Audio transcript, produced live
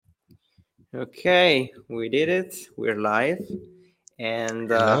Okay, we did it. We're live. And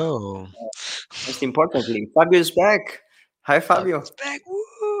Hello. most importantly, Fabio is back. Hi, Fabio. Fabio's back.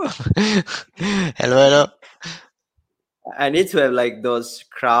 Woo! Hello, hello. I need to have like those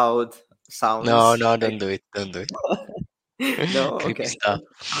crowd No, sounds. no, Like, don't do it. Don't do it. no, Creepy okay. stuff.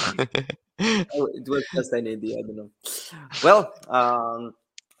 Oh, it was just an idea. I don't know. Well,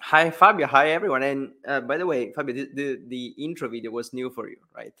 hi, Fabio. Hi, everyone. And by the way, Fabio, the intro video was new for you,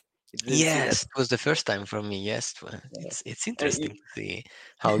 right? You didn't see that. Yes, it was the first time for me. Yes, well, Yeah. it's Uh, interesting you- to see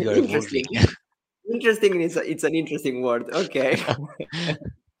how you're evolving. interesting. Interesting is it's an interesting word. Okay.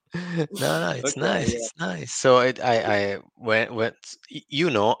 No, no, it's Okay. nice. Yeah. It's nice. So I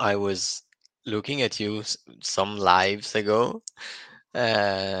was looking at you some lives ago,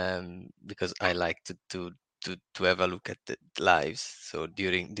 because I like to have a look at the lives. So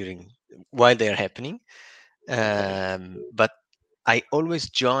during while they're happening, Okay. but I always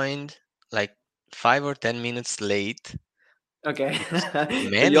joined like 5 or 10 minutes late Okay. because So you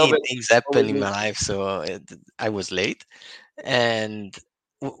many always things happen always in need. my life, so I was late, and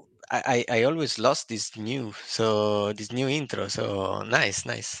I always lost this new intro. So nice,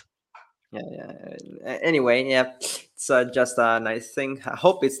 nice. Yeah, yeah. Anyway, yeah, it's just a nice thing. I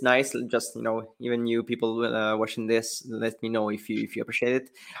hope it's nice. Just even you people watching this, let me know if you appreciate it.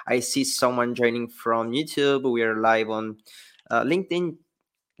 I see someone joining from YouTube. We are live on LinkedIn,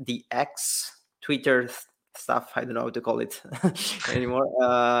 the X, Twitter stuff. I don't know how to call it anymore.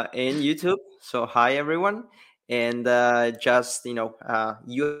 And YouTube. So hi everyone, and just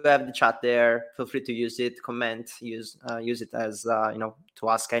you have the chat there. Feel free to use it, comment, use it as to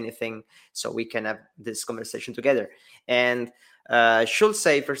ask anything, so we can have this conversation together. And should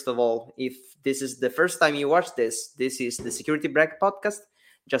say first of all, if this is the first time you watch this is the Security Break podcast,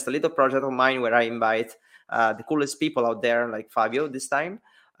 just a little project of mine where I invite the coolest people out there, like Fabio this time,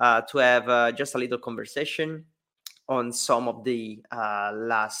 to have just a little conversation on some of the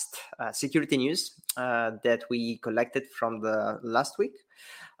last security news that we collected from the last week.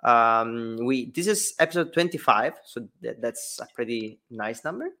 We This is episode 25, so that's a pretty nice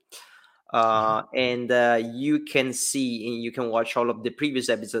number. Mhm. And you can watch all of the previous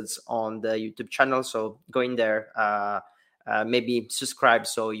episodes on the YouTube channel. So go in there, maybe subscribe,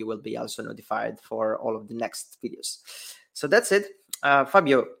 so you will be also notified for all of the next videos. So that's it.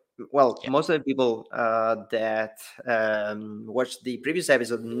 Fabio, well, Yeah, most of the people that watched the previous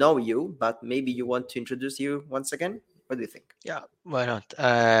episode know you, but maybe you want to introduce you once again. What do you think? yeah. Why not?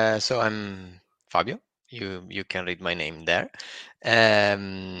 So I'm Fabio. You can read my name there.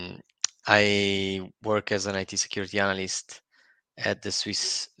 Um, I work as an IT security analyst at the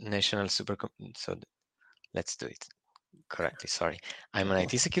Swiss National So let's do it correctly. Sorry, I'm an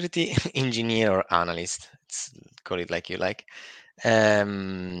Okay. IT security engineer or analyst. Call it like you like.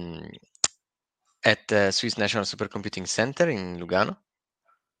 Um, at the Swiss National Supercomputing Center in Lugano.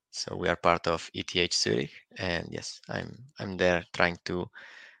 So we are part of ETH Zurich, and yes, I'm there trying to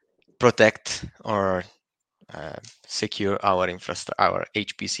protect or uh, secure our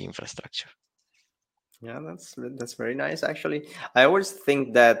HPC infrastructure. Yeah, that's very nice. Actually, I always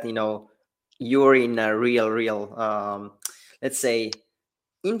think that you're in a real, let's say,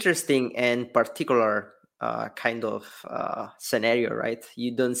 interesting and particular kind of scenario, right?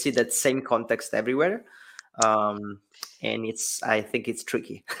 You don't see that same context everywhere, and I think it's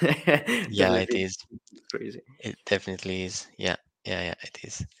tricky. Yeah, Definitely it is. crazy. It definitely is. Yeah, yeah, yeah. It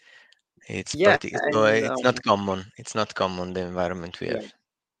is. Yeah, So and it's not common. It's not common the environment we yeah, have.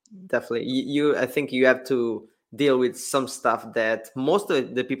 definitely. I think you have to deal with some stuff that most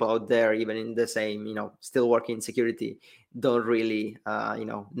of the people out there, even in the same, still working in security, don't really,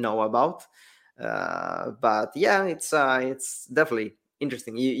 know about. But yeah, it's definitely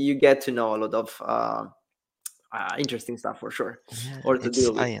interesting. You get to know a lot of interesting stuff for sure, Yeah, or to it's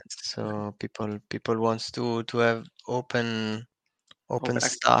deal with. science. So people wants to have open Open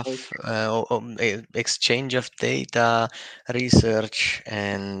access code. stuff, exchange of data, research,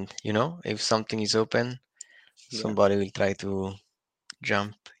 and if something is open, Yeah, somebody will try to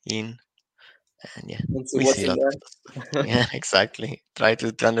jump in, and yeah, and see we see what's a in lot of stuff. there. Yeah, exactly. Try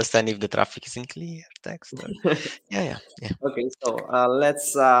to understand if the traffic is in clear text or yeah, yeah, yeah. Okay, so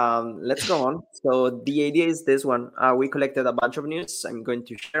let's go on. So the idea is this one. We collected a bunch of news. I'm going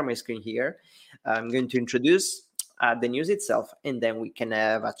to share my screen here. I'm going to introduce the news itself, and then we can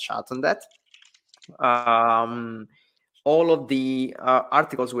have a chat on that. Um, all of the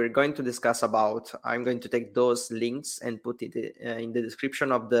articles we're going to discuss about, I'm going to take those links and put it in the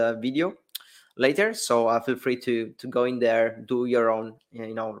description of the video later. So feel free to go in there, do your own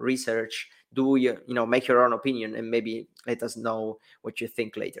research, do your make your own opinion, and maybe let us know what you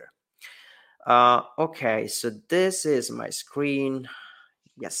think later. Okay, so this is my screen.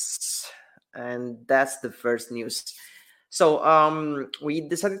 Yes, and that's the first news. So we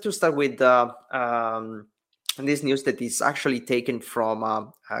decided to start with this news that is actually taken from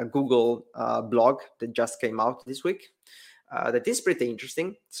a Google blog that just came out this week. That is pretty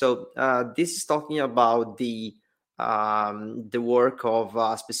interesting. So this is talking about the work of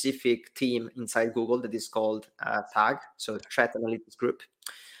a specific team inside Google that is called TAG, so Threat Analytics Group.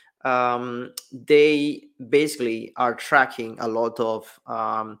 They basically are tracking a lot of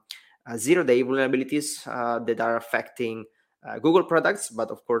zero-day vulnerabilities that are affecting Google products,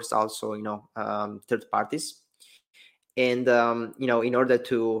 but of course also third parties. And in order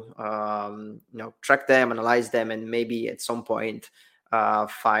to track them, analyze them, and maybe at some point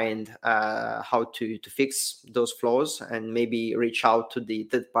find how to fix those flaws, and maybe reach out to the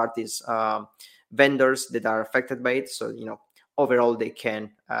third parties vendors that are affected by it. So overall they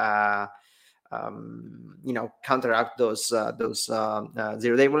can counteract those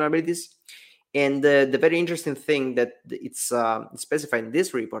zero-day vulnerabilities. And the very interesting thing that it's specified in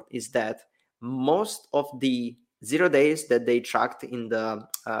this report is that most of the 0 days that they tracked in the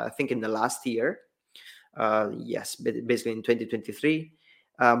I think in the last year, yes, basically in 2023,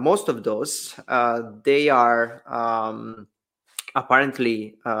 most of those they are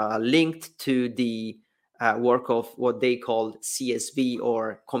apparently linked to the work of what they call CSV,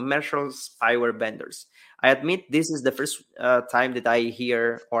 or commercial spyware vendors. I admit this is the first time that I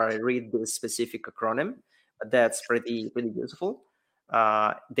hear or I read this specific acronym, but that's pretty useful.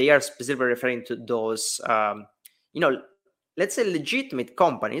 They are specifically referring to those, let's say legitimate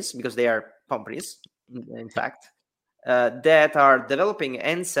companies, because they are companies, in fact, that are developing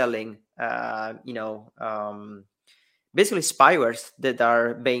and selling, basically spywares that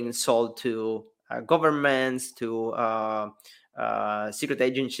are being sold to governments, to secret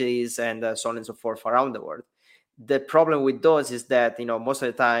agencies, and so on and so forth around the world. The problem with those is that most of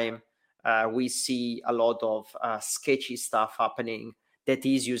the time we see a lot of sketchy stuff happening that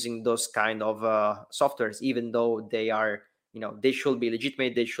is using those kind of softwares, even though they are they should be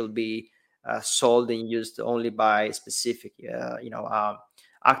legitimate, they should be sold and used only by specific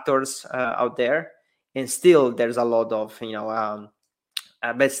actors out there. And still there's a lot of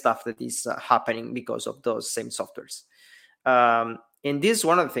bad stuff that is happening because of those same softwares. And this is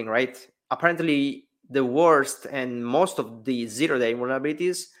one of the thing, right? Apparently the worst and most of the zero-day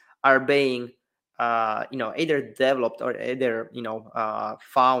vulnerabilities are being either developed or either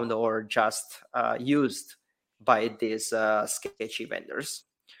found or just used by these sketchy vendors,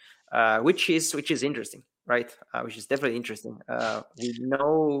 which is interesting, right? Which is definitely interesting. We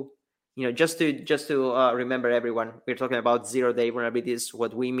know, just to remember everyone, we're talking about zero-day vulnerabilities.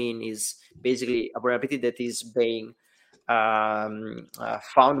 What we mean is basically a vulnerability that is being found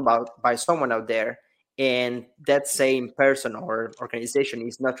by someone out there, and that same person or organization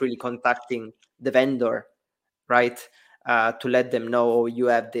is not really contacting the vendor, right? To let them know, oh, you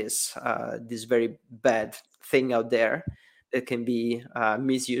have this very bad thing out there that can be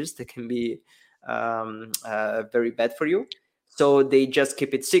misused, that can be very bad for you. So they just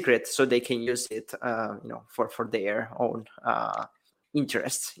keep it secret so they can use it, for their own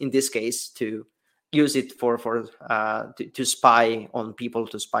interests. In this case, to use it to spy on people,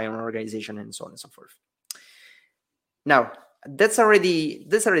 to spy on an organization, and so on and so forth. Now, that's already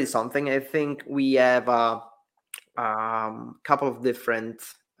something. I think we have couple of different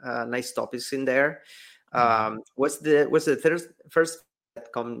nice topics in there. What's the first thing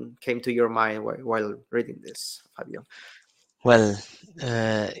that came to your mind while reading this, Fabio? Well,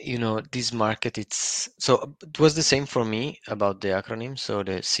 this market, it was the same for me about the acronym. So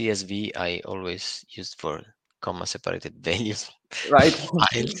the CSV I always used for comma separated values Right.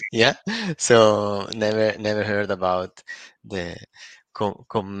 files. Yeah. So never heard about the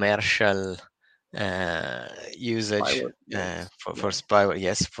commercial usage Firework, yes, for yeah. spyware.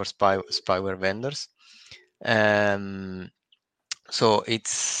 Yes, for spyware vendors. Um, so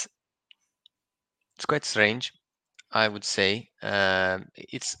it's quite strange, I would say.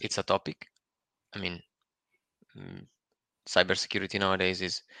 It's a topic. I mean, mm, cybersecurity nowadays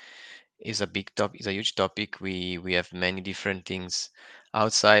is a big topic, is a huge topic. We have many different things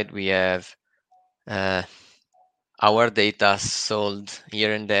outside. We have uh, our data sold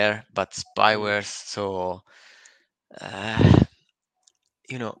here and there, but Mm. spywares. So uh,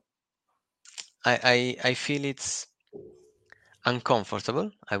 you know, I feel it's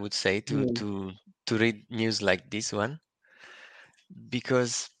uncomfortable, I would say, Mm. to read news like this one,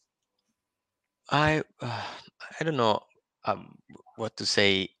 because I don't know what to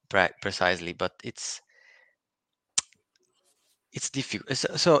say precisely, but it's difficult.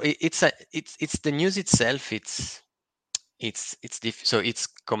 So it's the news itself. So it's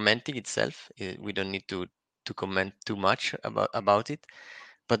commenting itself. We don't need to comment too much about it.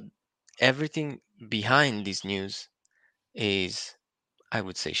 But everything behind this news is, I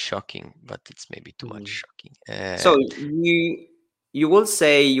would say, shocking, but it's maybe too much Mhm. shocking. So you will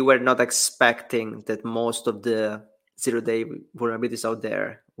say you were not expecting that most of the zero-day vulnerabilities out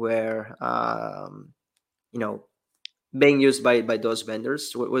there were you know being used by those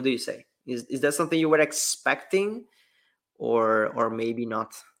vendors. What do you say? Is that something you were expecting, or maybe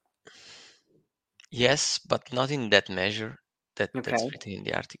not? Yes, but not in that measure that's Okay. written in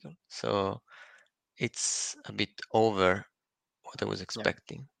the article. So it's a bit over what I was Yeah.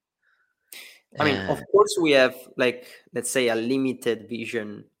 expecting. I mean, of Uh, course, we have, like, let's say, a limited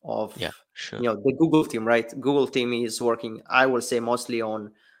vision of, yeah, sure. the Google team, right? Google team is working, I will say, mostly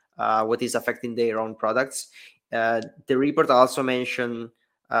on what is affecting their own products. The report also mentioned,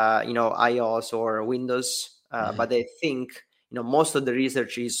 iOS or Windows, Hmm. but I think, most of the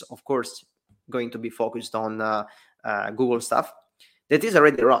research is, of course, going to be focused on Google stuff. That is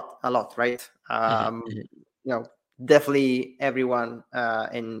already a lot, right? Hmm. Hmm. Definitely everyone,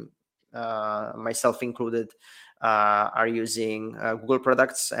 and myself included, are using Google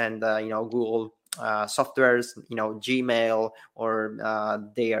products and Google softwares, Gmail or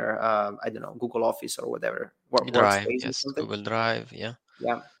their I don't know, Google Office or whatever, Drive, workspace or yes, something. Google Drive, yeah.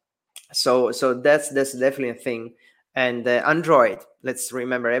 Yeah. So that's definitely a thing. And Android. Let's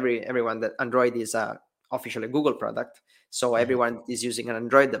remember everyone that Android is officially a Google product. So Hmm. everyone is using an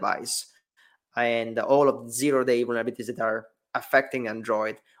Android device, and all of the zero-day vulnerabilities that are affecting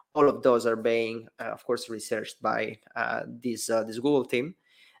Android, all of those are being, of course, researched by this Google team.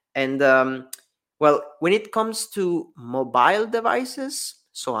 And well, when it comes to mobile devices,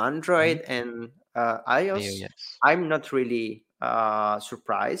 so Hmm. Android and iOS, iOS. I'm not really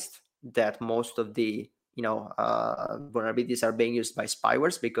surprised that most of the vulnerabilities are being used by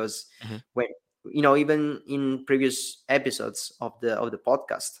spywares, because Hmm. when even in previous episodes of the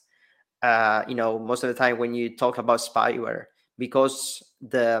podcast, most of the time when you talk about spyware, because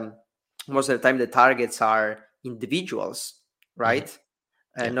the most of the time the targets are individuals, Hmm. right?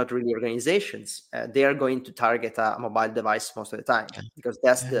 Yeah, Not really organizations. They are going to target a mobile device most of the time, yeah, because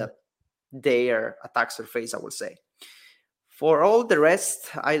that's yeah, their attack surface, I would say. For all the rest,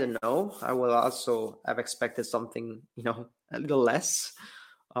 I don't know. I will also have expected something, a little less.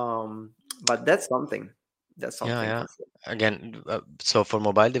 But that's something. That's yeah, something yeah. for sure. Again, so for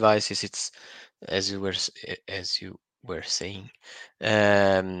mobile devices, it's as you were saying,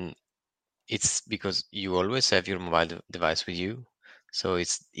 um, it's because you always have your mobile device with you, so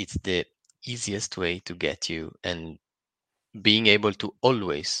it's the easiest way to get you, and being able to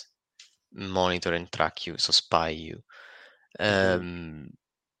always monitor and track you, so spy you. Mhm. Um,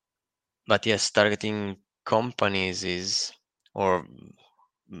 but yes, targeting companies is, or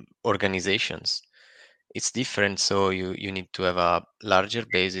organizations, it's different. So you need to have a larger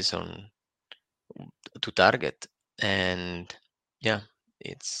basis on to target, and yeah,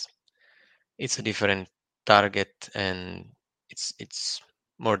 it's it's a different target, and it's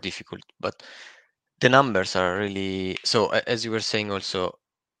more difficult. But the numbers are really, so as you were saying also,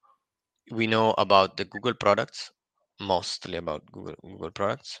 we know about the Google products, mostly about Google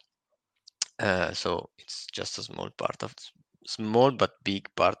products. So it's just a small part of, small but big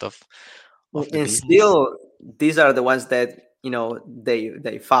part of the And business. still, these are the ones that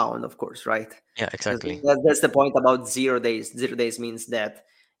they found, of course, right? Yeah, Because exactly. that's the point about 0 days. 0 days means that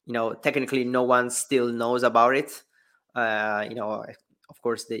technically no one still knows about it. Of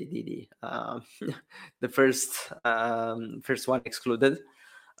course, the the first one excluded.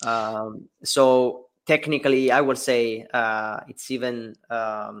 So technically, I would say it's even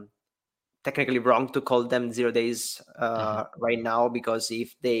technically wrong to call them 0 days Hmm. right now, because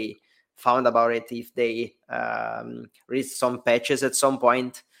if they found about it, if they reached some patches at some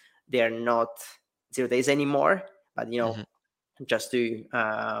point, they are not 0 days anymore. But Hmm. just to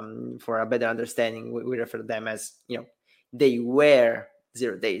for a better understanding, we refer to them as they were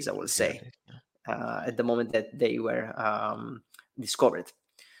 0 days, I will Zero say, days. Yeah. at the moment that they were discovered.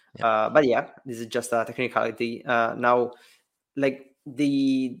 Yeah. But yeah, this is just a technicality. Now, like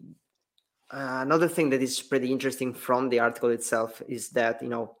another thing that is pretty interesting from the article itself is that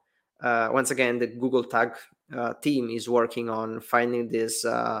once again the Google tag team is working on finding these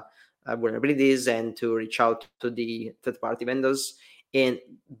vulnerabilities and to reach out to the third-party vendors. And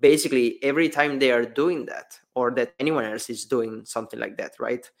basically every time they are doing that, or that anyone else is doing something like that,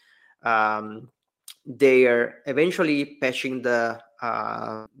 right? um, they are eventually patching the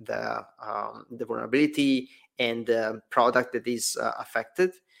vulnerability and the product that is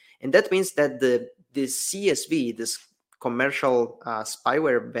affected. And that means that the CSV, this commercial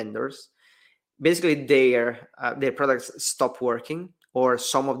spyware vendors, basically their products stop working, or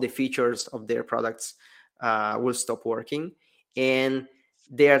some of the features of their products will stop working, and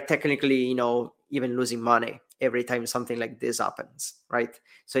they are technically, even losing money every time something like this happens, right?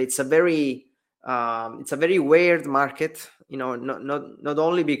 So it's a very weird market, not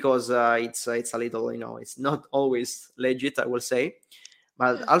only because it's a little, it's not always legit, I will say,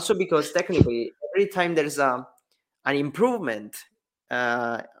 but also because technically every time there's an improvement,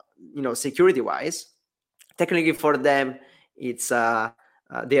 uh, security wise, technically for them it's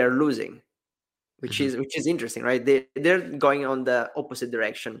they are losing, Hmm. which is interesting, right? They're going on the opposite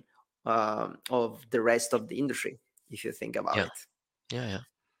direction of the rest of the industry, if you think about Yeah, it. yeah,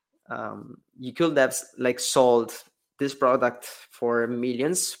 yeah. You could have like sold this product for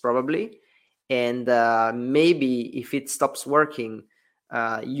millions probably, and maybe if it stops working,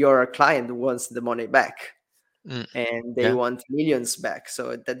 your client wants the money back, Mm, and they yeah. want millions back.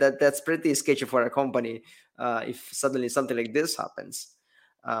 So that's pretty sketchy for a company if suddenly something like this happens.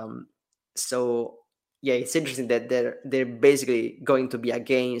 Um, so yeah, it's interesting that they're basically going to be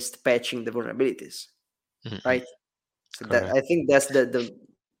against patching the vulnerabilities, Hmm. right? So that, Correct. I think that's the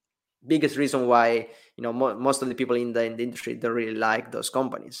biggest reason why, most of the people in the industry don't really like those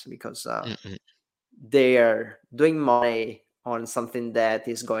companies, because Hmm. they are doing money on something that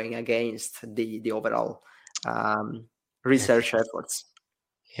is going against the overall um, research efforts.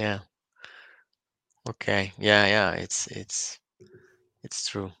 Yeah. Okay. Yeah, yeah. It's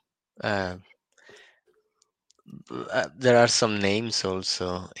true. Uh, there are some names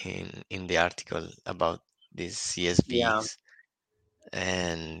also in the article about these Yeah, CSVs,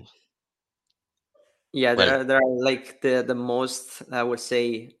 and yeah, well, there are like the most, I would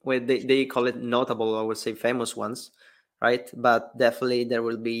say, where they call it notable, I would say famous ones, right? But definitely there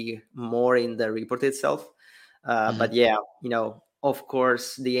will be more in the report itself. mhm, But yeah, of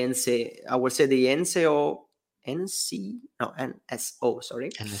course, the NC, I would say the NCO, NC, no, NSO, sorry.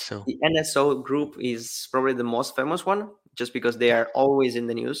 NSO. The NSO group is probably the most famous one, just because they Yeah, are always in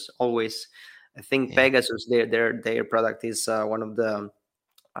the news, always. I think yeah. Pegasus, their product is one of the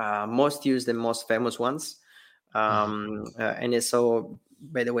most used and most famous ones. Hmm. NSO,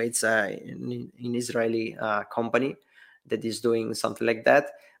 by the way, it's an Israeli company that is doing something like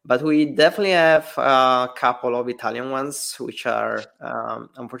that. But we definitely have a couple of Italian ones, which are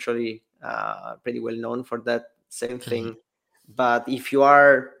unfortunately pretty well known for that same Hmm. thing. But if you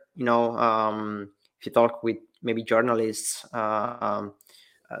are, if you talk with maybe journalists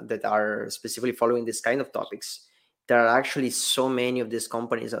that are specifically following this kind of topics, there are actually so many of these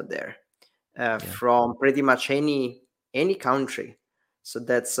companies out there Yeah. from pretty much any country. So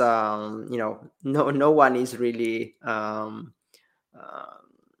that's no one is really uh,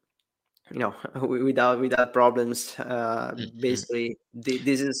 without problems. Hmm. Basically,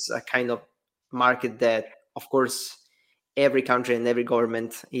 this is a kind of market that, of course, every country and every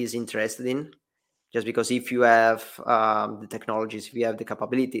government is interested in, just because if you have the technologies, if you have the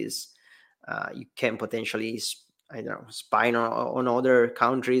capabilities, you can potentially, I don't know, spy on other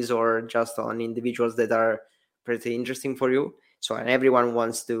countries or just on individuals that are pretty interesting for you. So, and everyone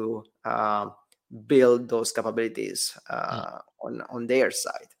wants to build those capabilities on their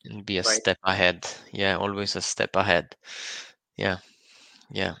side, And be a right? step ahead. Yeah, always a step ahead. Yeah,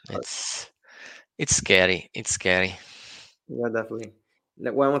 yeah. Uh, It's scary. It's scary. Yeah, definitely.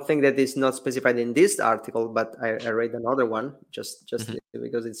 Like, one thing that is not specified in this article, but I read another one just Hmm.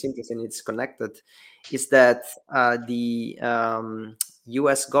 because it's interesting, it's connected, is that the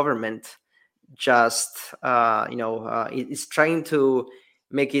U.S. government just is trying to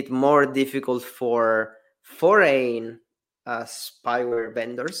make it more difficult for foreign spyware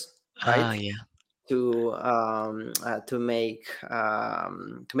vendors, Ah, right, yeah, to make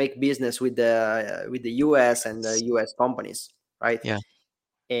business with the U.S. and the U.S. companies, right? yeah.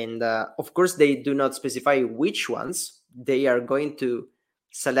 And of course, they do not specify which ones. They are going to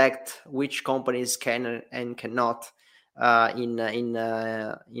select which companies can and cannot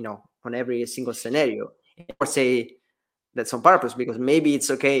on every single scenario, or say that's on purpose, because maybe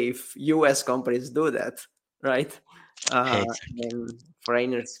it's okay if US companies do that, right? Exactly. And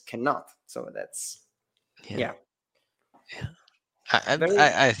foreigners cannot. So that's, Yeah, yeah, yeah. I, very,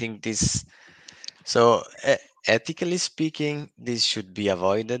 I think this. So, ethically speaking, this should be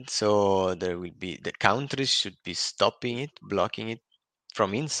avoided. So there will be the countries should be stopping it, blocking it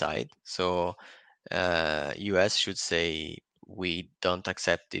from inside. So US should say we don't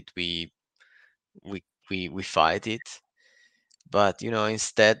accept it. We fight it. But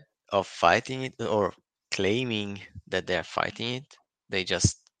instead of fighting it, or claiming that they are fighting it. They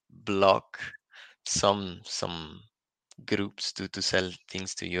just block some groups to sell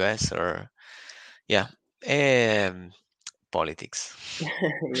things to US, or yeah, um, politics.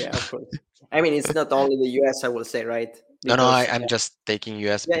 Yeah, of course. I mean, it's not only the US, I will say, right? No, no, Because I'm just taking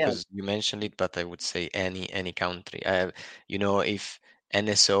US yeah, yeah, because you mentioned it, but I would say any country. If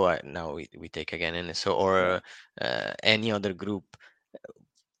NSO, now we take again NSO, yeah, or any other group,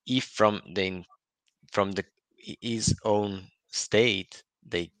 if from the his own state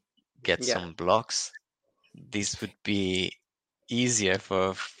they get yeah, some blocks, this would be easier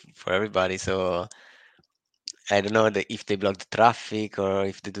for everybody. So I don't know if they block the traffic or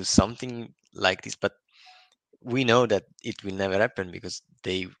if they do something like this, but we know that it will never happen because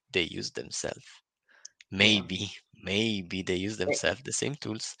they use themselves. yeah. Maybe they use themselves the same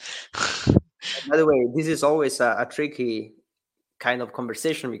tools. By the way, this is always a tricky kind of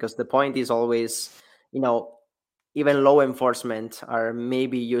conversation because the point is always, you know, even law enforcement are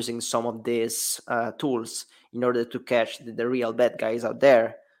maybe using some of these tools in order to catch the real bad guys out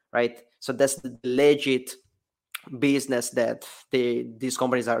there, right? So that's the legit business that these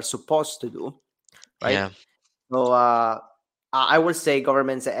companies are supposed to do, right? Yeah, So I would say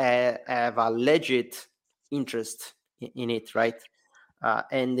governments have a legit interest in it, right?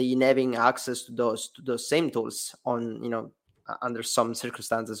 And in having access to those same tools on under some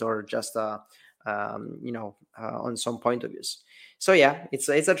circumstances or just on some point of views. So yeah, it's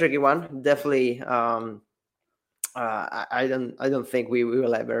a tricky one. Definitely, I don't think we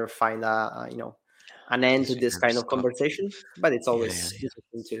will ever find an end this to will this never kind of stop. conversation. But it's Yeah, yeah, always yeah.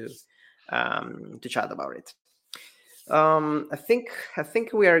 interesting to chat about it. I think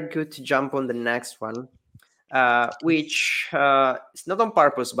we are good to jump on the next one, which is not on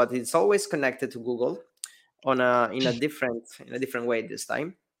purpose, but it's always connected to Google on a in a different way this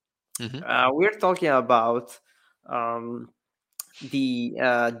time. Hmm. We're talking about um, the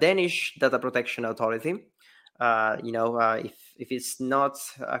Danish Data Protection Authority. If it's not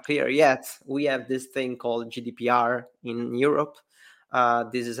clear yet, we have this thing called GDPR in Europe.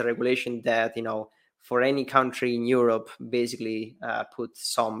 This is a regulation that for any country in Europe basically put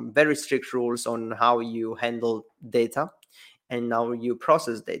some very strict rules on how you handle data and how you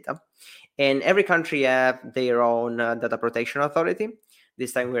process data. And every country have their own data protection authority.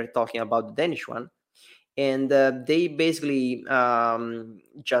 This time we're talking about the Danish one, and they basically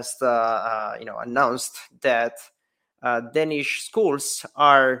just announced that Danish schools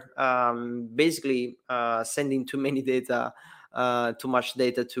are basically sending too many data, too much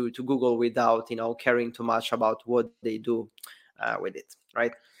data to Google without caring too much about what they do with it,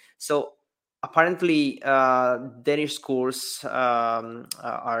 right? So apparently, Danish schools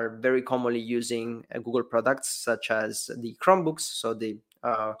are very commonly using Google products such as the Chromebooks, so the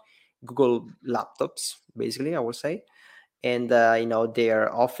Google laptops, basically, I would say, and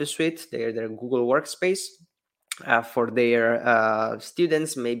their Office suite, their Google Workspace for their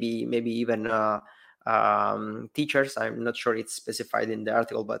students, maybe even teachers. I'm not sure it's specified in the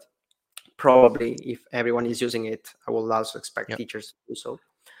article, but probably if everyone is using it, I will also expect Yeah, teachers to do so.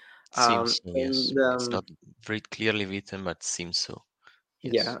 seems so. Yes, And it's not very clearly written, but seems so.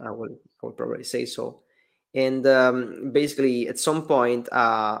 Yeah, Yes. I will probably say so. And basically, at some point,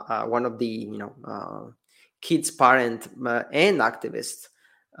 one of the kids' parent and activists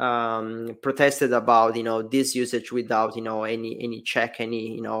protested about this usage without any check,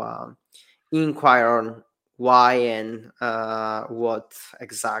 any inquire on why and what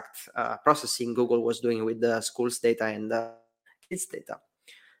exact processing Google was doing with the school's data and kids' data.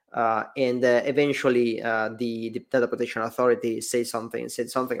 And eventually the data protection authority said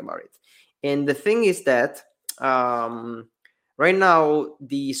something about it. And the thing is that um, right now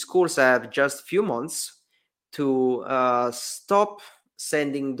the schools have just few months to stop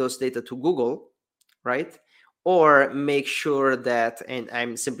sending those data to Google, right? Or make sure that, and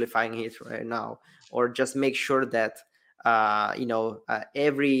I'm simplifying it right now, or just make sure that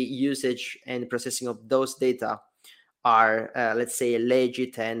every usage and processing of those data are, let's say,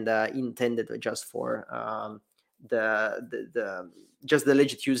 legit and intended just for the just the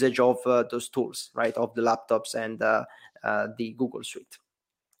legit usage of those tools, right, of the laptops and the Google suite.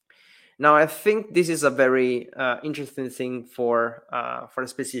 Now, I think this is a very interesting thing for a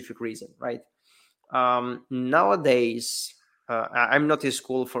specific reason, right? Nowadays, I'm not in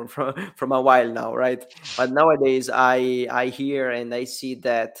school from a while now, right? But nowadays, I hear and I see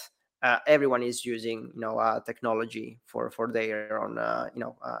that everyone is using technology for their own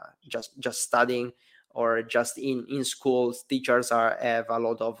just studying, or just in schools. Teachers have a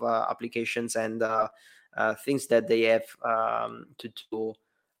lot of applications and things that they have to do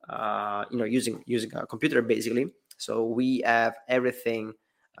using a computer basically. So we have everything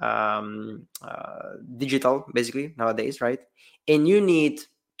digital basically nowadays, right? And you need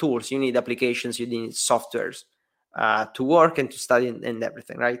tools, you need applications, you need softwares to work and to study and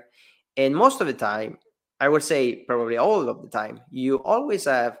everything, right? And most of the time, I would say probably all of the time, you always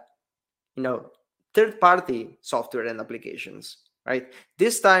have, you know, third party software and applications, right?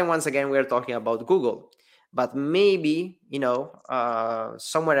 This time, once again, we're talking about Google, but maybe,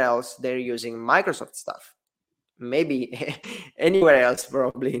 somewhere else they're using Microsoft stuff. Maybe anywhere else,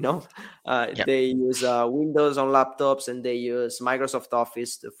 probably, Yeah. they use Windows on laptops, and they use Microsoft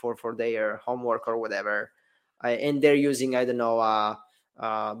Office for their homework or whatever. And they're using, I don't know,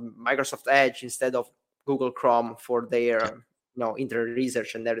 Microsoft Edge instead of Google Chrome for Yeah. their, internet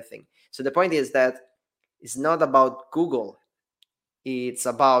research and everything. So the point is that it's not about Google. It's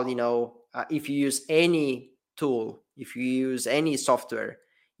about, if you use any tool, if you use any software,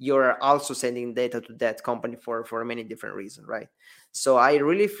 you're also sending data to that company for many different reasons, right? So I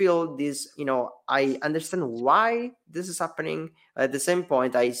really feel this, I understand why this is happening. At the same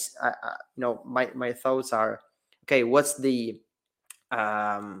point, my thoughts are, okay, what's the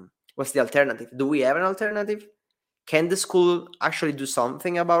alternative? Do we have an alternative? Can the school actually do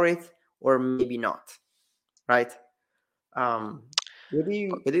something about it, or maybe not, right? um what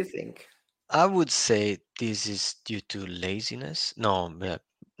do you think? I would say this is due to laziness. No,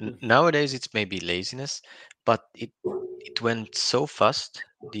 Mm, nowadays it's maybe laziness, but it went so fast,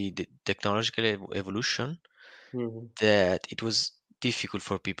 the technological evolution, mhm, that it was difficult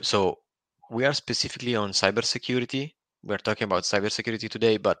for people. So we are specifically on cybersecurity. We're talking about cybersecurity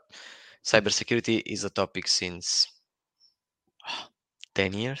today, but cybersecurity is a topic since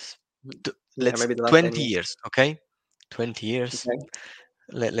 10 years. mhm. T- Yeah, Let's maybe the last 10 20 years. years, okay? 20 years. Okay.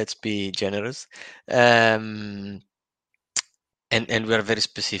 Let's be generous. Um, and we are very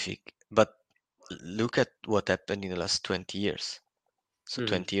specific. But look at what happened in the last 20 years. So Mhm,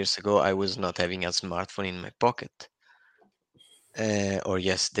 20 years ago, I was not having a smartphone in my pocket. Or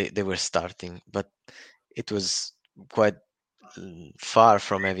yes, they were starting, but it was quite far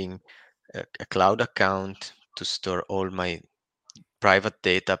from having a cloud account to store all my private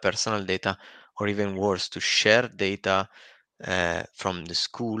data, personal data, or even worse, to share data from the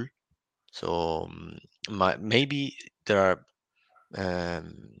school. So maybe there are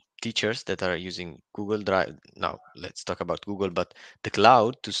teachers that are using Google Drive. Now, let's talk about Google, but the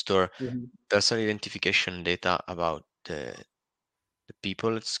cloud to store mhm, personal identification data about the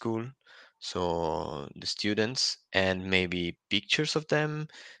people at school, so the students, and maybe pictures of them.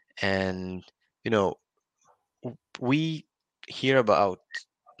 And, you know, we hear about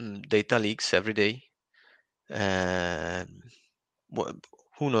data leaks every day. Um, wha-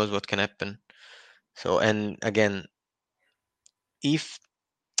 who knows what can happen? So, and again, if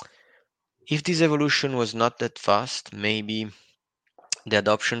if this evolution was not that fast, maybe the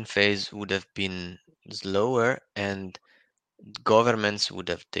adoption phase would have been slower, and governments would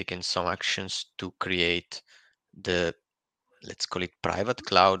have taken some actions to create the, let's call it, private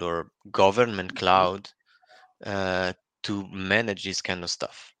cloud or government cloud, uh, to manage this kind of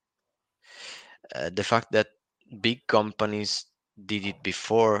stuff. The fact that big companies did it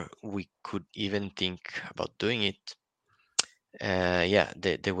before we could even think about doing it, yeah,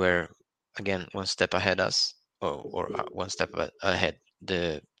 they were again one step ahead us, or one step ahead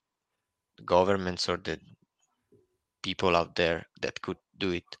the governments or the people out there that could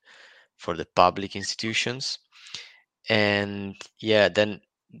do it for the public institutions. And yeah, then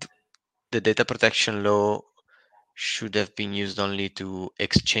the data protection law should have been used only to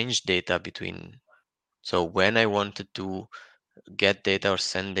exchange data between. So when I wanted to get data or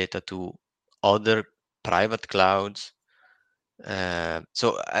send data to other private clouds,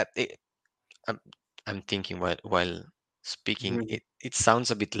 I'm, I'm thinking while speaking, mhm. it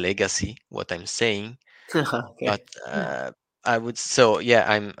sounds a bit legacy what I'm saying, but Okay. I would, so yeah,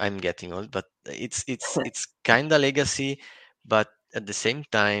 I'm getting old, but it's kind of legacy, but at the same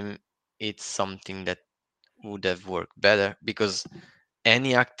time, it's something that would have worked better because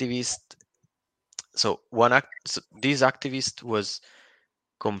any activist, so this activist was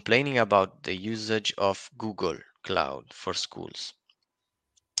complaining about the usage of Google Cloud for schools.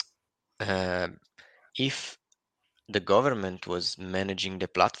 Um, if the government was managing the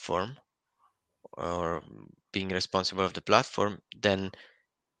platform or being responsible of the platform, then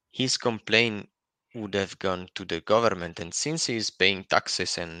his complaint would have gone to the government. And since he is paying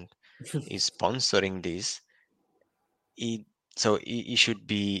taxes and is sponsoring this, he, he should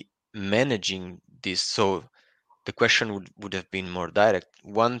be managing this. So the question would have been more direct.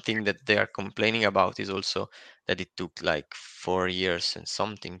 One thing that they are complaining about is also that it took like 4 years and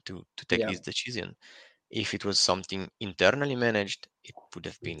something to take Yeah, this decision. If it was something internally managed, it would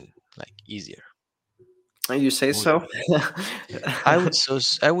have been like easier. you say Would so.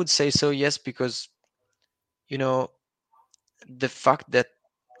 I would say so, yes, because you know the fact that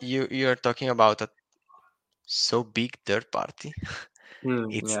you're talking about a so big third party,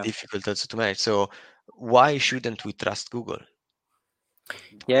 it's Yeah. difficult also to manage. So why shouldn't we trust Google?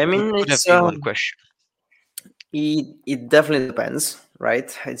 Yeah, I Could mean, could have it's been one question. it definitely depends,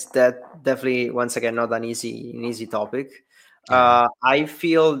 right? It's that definitely once again not an easy topic. Yeah, yeah. I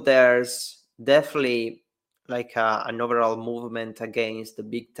feel there's definitely like an overall movement against the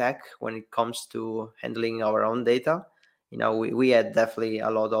big tech when it comes to handling our own data. You know, we had definitely a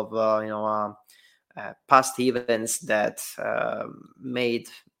lot of past events that made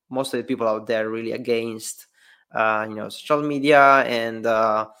most of the people out there really against social media and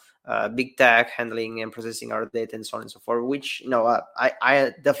big tech handling and processing our data and so on and so forth, which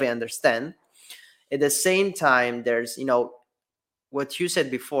I definitely understand. At the same time, there's what you said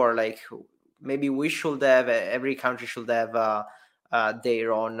before, like maybe we should have every country should have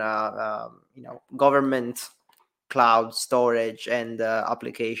their own government cloud storage and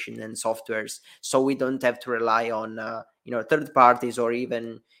application and softwares, so we don't have to rely on third parties or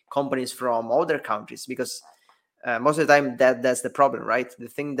even companies from other countries, because most of the time that's the problem, right? The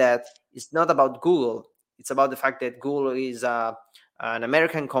thing that is not about Google, it's about the fact that Google is an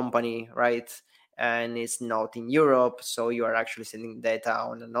American company, right? And it's not in Europe, so you are actually sending data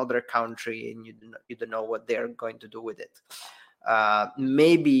on another country and you don't know what they're going to do with it.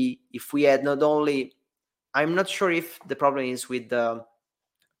 Maybe if we had not only, I'm not sure if the problem is with the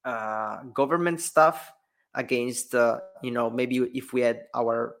government stuff against, maybe if we had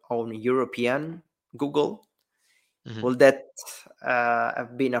our own European Google, Hmm. will that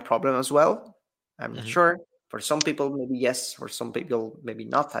have been a problem as well? I'm not Hmm. sure. For some people, maybe yes. For some people, maybe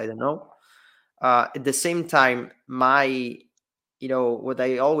not. I don't know. At the same time, what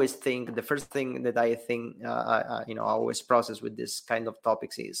I always think, the first thing that I think, I always process with this kind of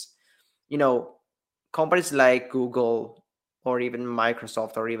topics is, you know, companies like Google or even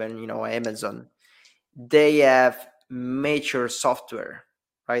Microsoft or even, Amazon, they have mature software,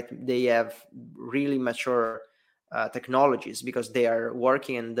 right? They have really mature technologies because they are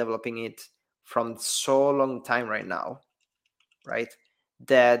working and developing it from so long time right now, right?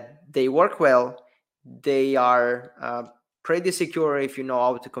 That they work well. They are pretty secure if you know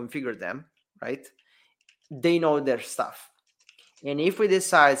how to configure them, right? They know their stuff. And if we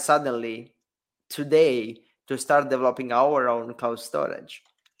decide suddenly today to start developing our own cloud storage,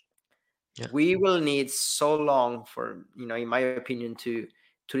 Yeah. we will need so long for, in my opinion, to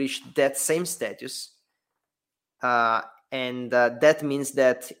reach that same status. And that means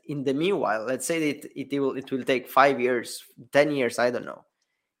that in the meanwhile, let's say that it will take 5 years, 10 years, I don't know.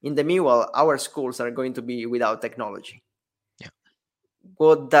 In the meanwhile, our schools are going to be without technology. Yeah.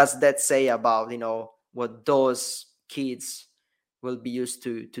 What does that say about, what those kids will be used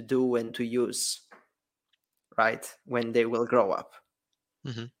to do and to use, right, when they will grow up?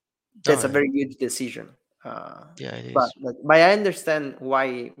 Hmm. That's No, a very huge decision. uh, yeah, it but, is. but I understand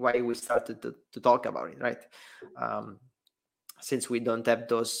why we started to talk about it, right? um, since we don't have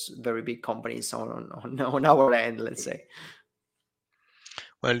those very big companies on our end, let's say.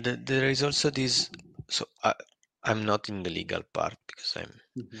 Well, there is also this. So I'm not in the legal part because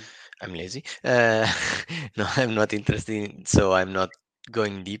Mhm. I'm lazy. No, I'm not interested in, so I'm not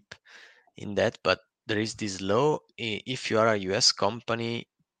going deep in that. But there is this law. If you are a US company,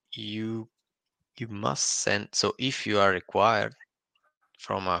 you you must send. So if you are required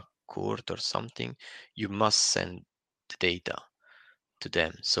from a court or something, you must send the data to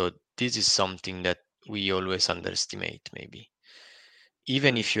them. So this is something that we always underestimate, maybe.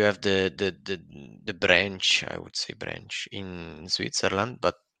 Even Mm. if you have the branch, I would say branch in Switzerland,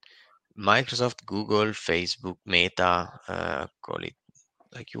 but Microsoft, Google, Facebook, Meta, call it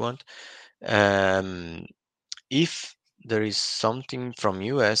like you want. Um, if there is something from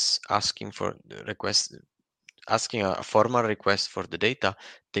US asking for the request, asking a formal request for the data,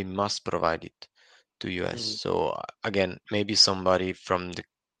 they must provide it to US. Mm. So again, maybe somebody from the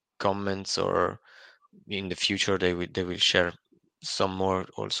comments or in the future they will share some more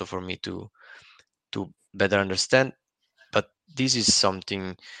also for me to better understand. But this is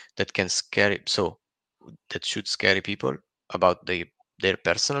something that can scare, so that should scare people about their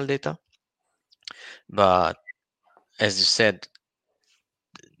personal data. But as you said,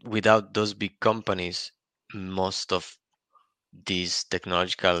 without those big companies, most of these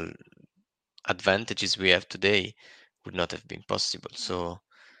technological advantages we have today would not have been possible. So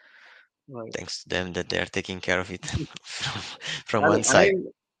Right. thanks to them that they are taking care of it from I one mean, side.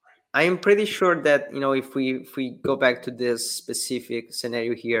 I'm pretty sure that if we go back to this specific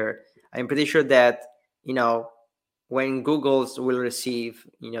scenario here, I'm pretty sure that when Google's will receive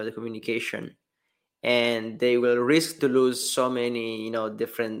the communication, and they will risk to lose so many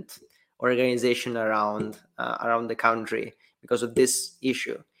different organization around the country because of this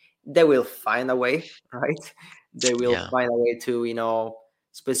issue, they will find a way, right? They will Yeah, find a way to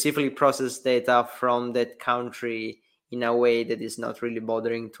specifically process data from that country in a way that is not really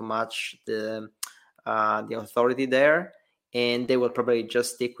bothering too much the authority there, and they will probably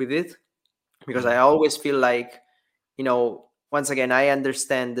just stick with it, because I mhm, always feel like, once again, I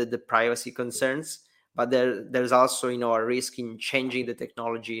understand the privacy concerns, but there's also a risk in changing the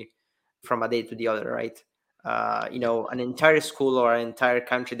technology from a day to the other, right? yeah, An entire school or an entire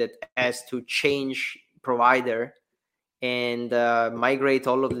country that has to change provider and migrate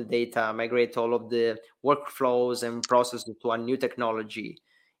all of the data, migrate all of the workflows and processes to a new technology,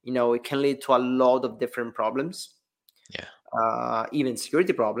 it can lead to a lot of different problems, yeah, even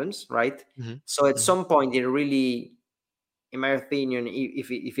security problems, right? hmm, So at hmm, some point, it really, in my opinion, if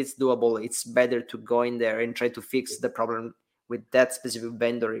it's doable, it's better to go in there and try to fix the problem with that specific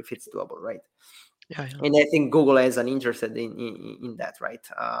vendor if it's doable, right? yeah, yeah, And I think Google has an interest in that, right?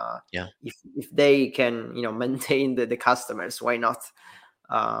 yeah, If they can, maintain the customers, why not?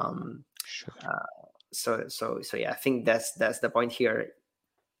 Um, sure, so yeah, I think that's the point here.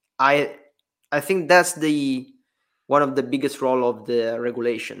 I I think that's the one of the biggest role of the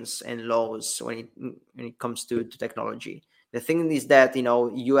regulations and laws when it comes to technology. The thing is that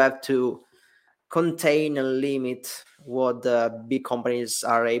you have to contain and limit what the big companies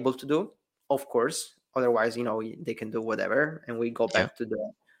are able to do, of course. Otherwise, they can do whatever, and we go yeah, back to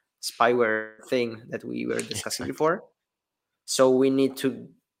the spyware thing that we were discussing exactly. before. So we need to,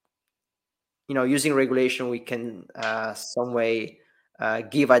 using regulation, we can some way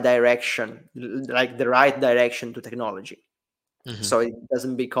give a direction, like the right direction to technology, Hmm. so it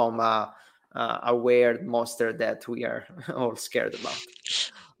doesn't become a weird monster that we are all scared about.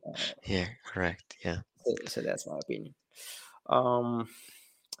 Yeah, correct. Yeah, So that's my opinion. um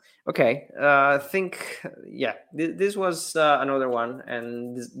okay, I think, yeah, this was another one,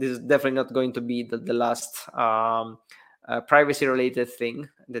 and this is definitely not going to be the last privacy related thing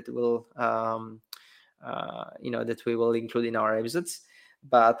that will that we will include in our episodes.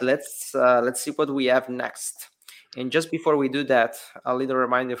 But let's see what we have next. And just before we do that, a little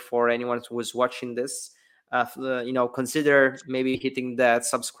reminder for anyone who was watching this: consider maybe hitting that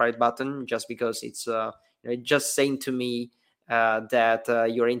subscribe button, just because it's just saying to me that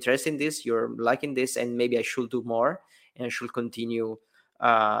you're interested in this, you're liking this, and maybe I should do more, and I should continue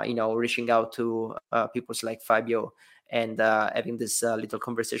reaching out to people like Fabio, and having these little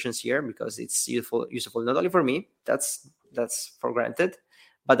conversations here, because it's useful not only for me, that's for granted,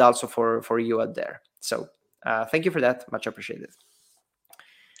 but also for you out there. So thank you for that, much appreciated.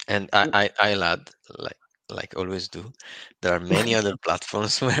 and I'll add, like like always do, there are many other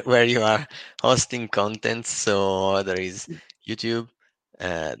platforms where you are hosting content. So there is YouTube.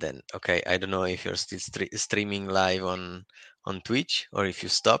 Then okay, I don't know if you're still streaming live on Twitch or if you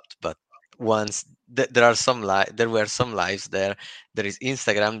stopped, but once there are there were some lives there. There is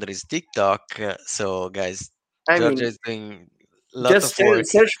Instagram, there is TikTok. So guys, I Georgia mean, is doing a lot just of work.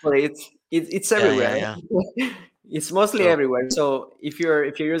 search for it. It's Yeah, yeah, everywhere. yeah. It's mostly So everywhere. So if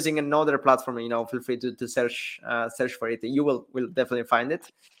you're using another platform, feel free to search for it. You will definitely find it.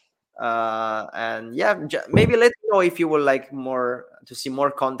 And yeah, maybe let me know if you would like more to see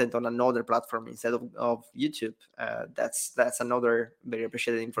more content on another platform instead of YouTube. That's another very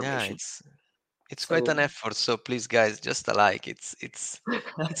appreciated yeah, information. it's quite an So effort. So please, guys, just a like. It's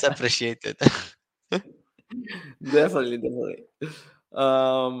appreciated. definitely.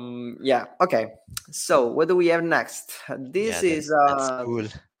 Yeah. Okay. So what do we have next? Yeah, This is that's cool.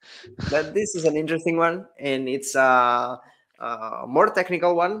 this is an interesting one, and it's a more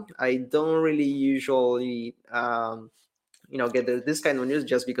technical one. I don't really usually get this kind of news,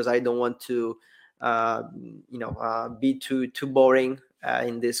 just because I don't want to be too boring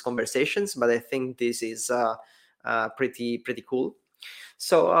in these conversations. But I think this is pretty cool.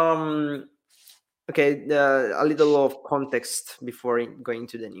 So okay, a little of context before going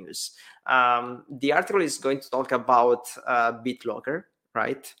to the news. The article is going to talk about BitLocker,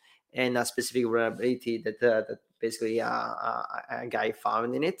 right? And a specific vulnerability that basically a guy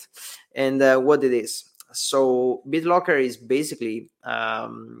found in it, and what it is. So BitLocker is basically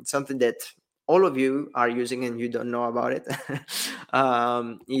something that all of you are using and you don't know about it.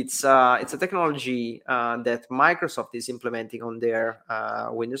 It's a technology that Microsoft is implementing on their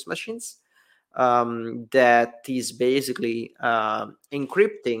Windows machines, that is basically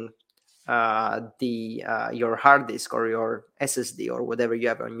encrypting the your hard disk or your SSD or whatever you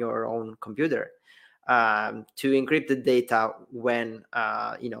have on your own computer, to encrypt the data when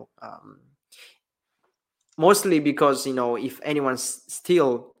mostly because if anyone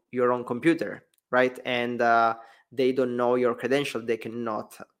steal your own computer, right, and they don't know your credential, they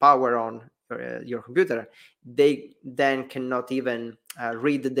cannot power on your computer, they then cannot even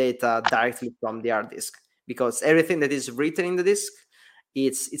read the data directly from the hard disk, because everything that is written in the disk,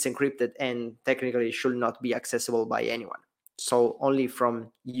 it's encrypted and technically should not be accessible by anyone, so only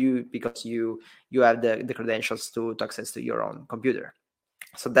from you, because you have the credentials to access to your own computer.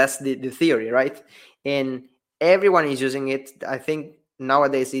 So that's the theory, right? And everyone is using it. I think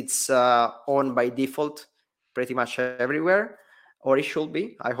nowadays it's on by default pretty much everywhere, or it should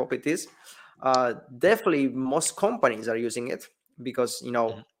be. I hope it is. Definitely most companies are using it, because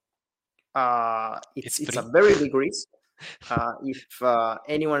Mhm. it's It's a free. very big risk. If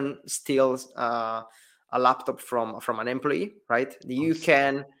anyone steals a laptop from an employee, right, you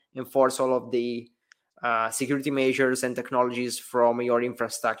can enforce all of the security measures and technologies from your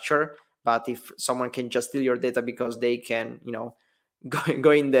infrastructure. But if someone can just steal your data because they can,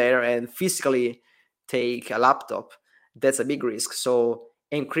 go in there and physically take a laptop, that's a big risk. So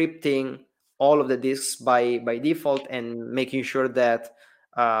encrypting all of the disks by default, and making sure that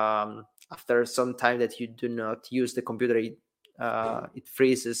after some time that you do not use the computer, it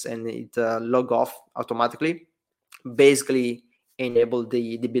freezes and it log off automatically, basically enable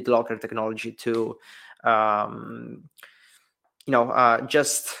the BitLocker technology to um,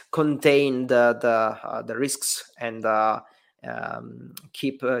 just contain the risks and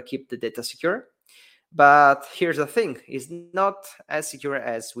keep the data secure. But here's the thing: it's not as secure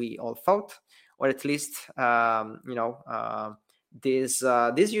as we all thought, or at least this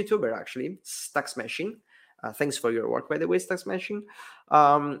YouTuber, actually, Stack Smashing. Thanks for your work, by the way, Stack Smashing.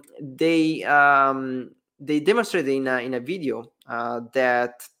 They demonstrated in a video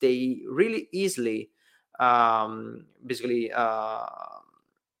that they really easily basically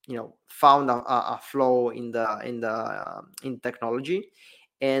found a flaw in technology,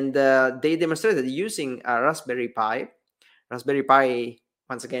 and they demonstrated using a Raspberry Pi.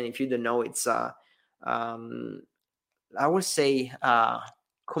 Once again, if you don't know, it's um, I would say A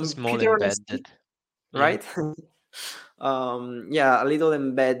small computer on a stick, embedded. Yeah. right? Yeah, a little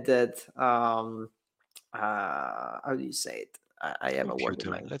embedded. How do you say it? I have a word in Computer.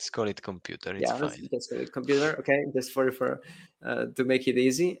 mind. Let's call it computer. It's Yeah, fine. let's call it computer. Okay, just for to make it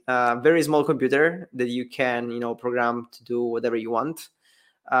easy. Very small computer that you can program to do whatever you want.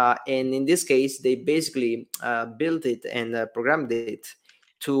 And in this case, they basically built it and programmed it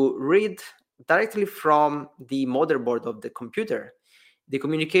to read directly from the motherboard of the computer the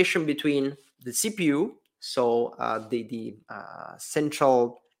communication between the CPU, so the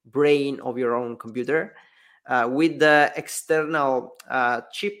central brain of your own computer, with the external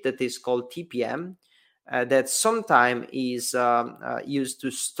chip that is called TPM, that sometimes is used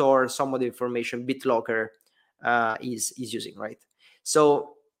to store some of the information BitLocker is using, right?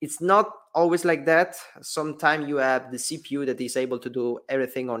 So it's not always like that. Sometimes you have the CPU that is able to do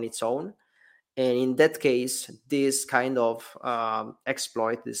everything on its own, and in that case, this kind of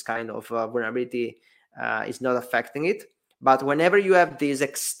exploit, this kind of vulnerability is not affecting it. But whenever you have this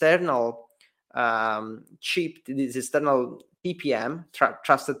external chip, this external TPM,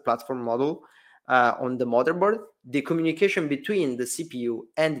 trusted platform model, on the motherboard, the communication between the CPU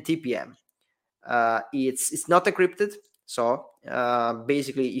and the TPM, it's not encrypted. So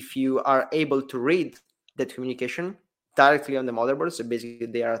basically, if you are able to read that communication directly on the motherboard, so basically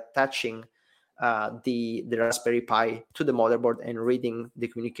they are attaching the Raspberry Pi to the motherboard and reading the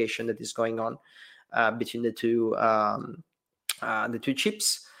communication that is going on between the two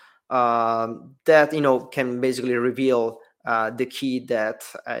chips, that can basically reveal the key that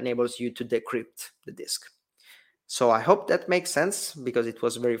enables you to decrypt the disk. So I hope that makes sense, because it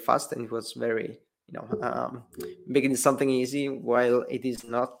was very fast and it was very making something easy while it is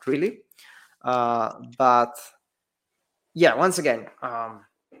not really. But yeah, once again,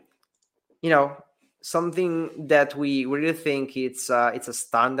 you know something that we really think it's a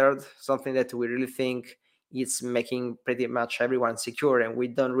standard, something that we really think it's making pretty much everyone secure, and we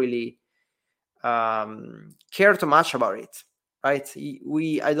don't really care too much about it, right?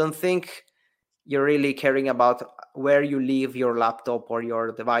 I don't think you're really caring about where you leave your laptop or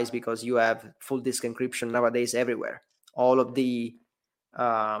your device, because you have full disk encryption nowadays everywhere. All of the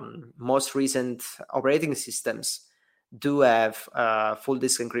most recent operating systems do have full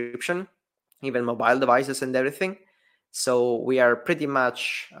disk encryption, even mobile devices and everything. So we are pretty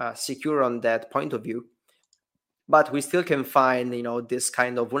much secure on that point of view. But we still can find, this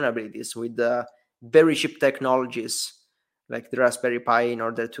kind of vulnerabilities with the very cheap technologies like the Raspberry Pi in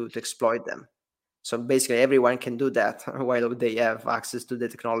order to exploit them. So basically, everyone can do that while they have access to the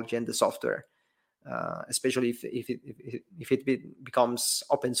technology and the software, especially if it becomes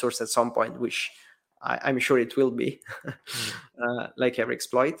open source at some point, which I'm sure it will be, Mm. like every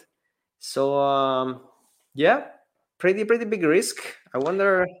exploit. So yeah, pretty big risk. I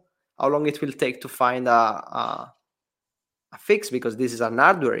wonder how long it will take to find a fix, because this is an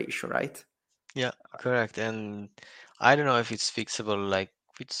hardware issue, right? Yeah, correct. And I don't know if it's fixable like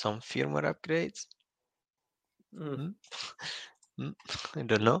with some firmware upgrades. Mm, Hmm? Hmm? I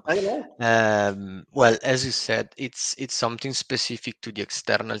don't know. I don't know. Well, as you said, it's something specific to the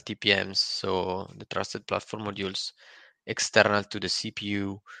external TPMs, so the trusted platform modules external to the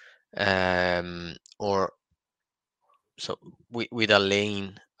CPU, or so with a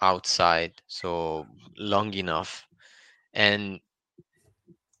lane outside, so long enough. And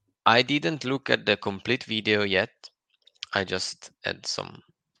I didn't look at the complete video yet. I just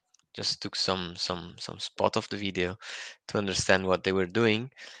took some spot of the video to understand what they were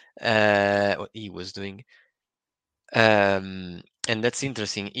doing, what he was doing. And that's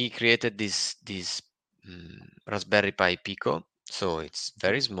interesting. He created this Raspberry Pi Pico, so it's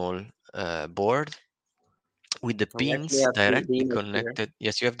very small board with the I actually pins have the directly image here. connected.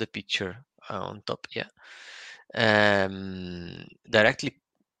 Yes, you have the picture on top. Yeah, directly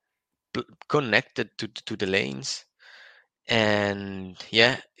connected to the lanes. And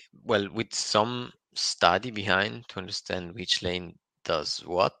yeah, well, with some study behind to understand which lane does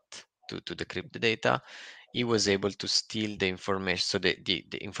what to decrypt the data, he was able to steal the information. So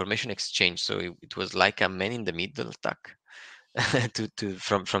the information exchange. So it was like a man in the middle attack to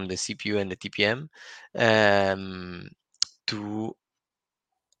from the CPU and the TPM, um, to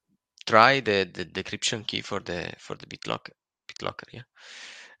try the decryption key for the BitLocker. Yeah.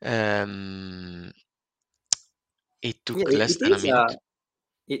 Um, it Yeah, took it, less it than a is minute.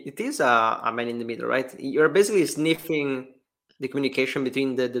 it is a man in the middle, right? You're basically sniffing the communication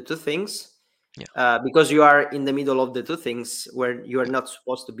between the two things, Yeah, because you are in the middle of the two things where you are yeah, not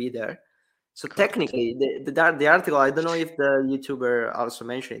supposed to be there. So correct. technically, the article, I don't know if the YouTuber also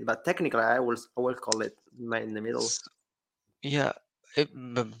mentioned it, but technically, I will call it man in the middle. S- Yeah,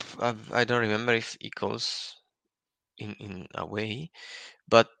 I don't remember if equals in a way,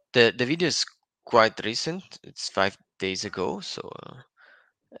 but the video is quite recent. It's 5 days ago. So,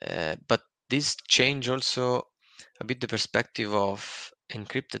 but this change also a bit the perspective of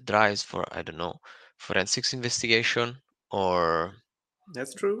encrypted drives for, I don't know, forensics investigation or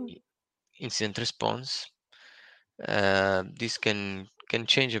That's true. incident response. This can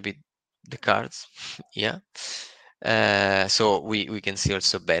change a bit the cards. Yeah. So we can see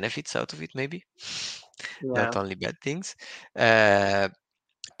also benefits out of it, maybe not Yeah, only bad things. uh,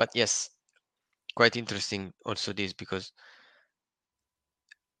 but yes, quite interesting also this, because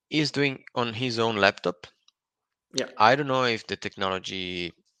he's doing on his own laptop. yeah. I don't know if the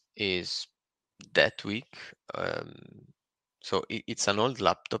technology is that weak. um, so it's an old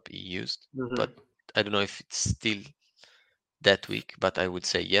laptop he used, but Hmm. I don't know if it's still that weak, but I would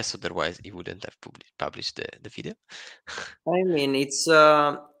say yes, otherwise he wouldn't have published the video. I mean, it's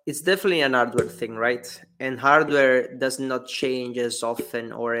definitely an hardware thing, right? And hardware does not change as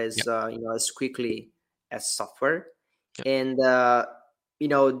often or Yeah, as quickly as software. yeah, And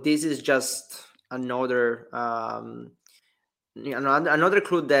this is just another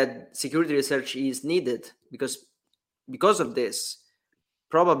clue that security research is needed, because of this.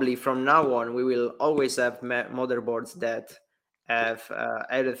 Probably from now on, we will always have motherboards that have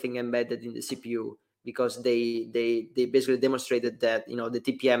everything embedded in the CPU, because they basically demonstrated that the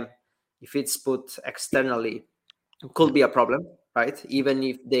TPM, if it's put externally, yeah, could be a problem, right? Even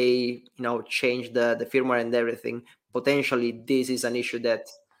if they change the firmware and everything, potentially this is an issue that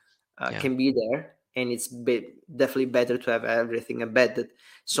yeah, can be there, and it's definitely better to have everything embedded.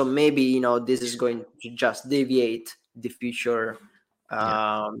 So maybe this is going to just deviate the future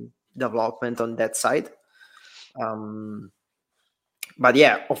yeah, development on that side. um, but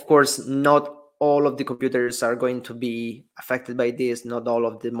yeah, of course, not all of the computers are going to be affected by this. Not all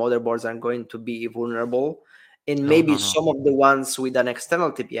of the motherboards are going to be vulnerable, and no, maybe no, no, some of the ones with an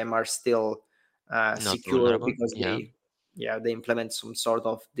external TPM are still not secure, vulnerable. because Yeah, they implement some sort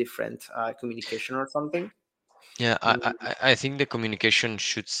of different communication or something. yeah, Mm, I think the communication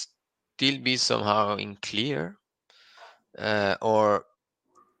should still be somehow in clear, or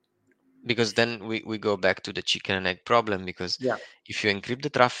because then we go back to the chicken and egg problem, because Yeah. if you encrypt the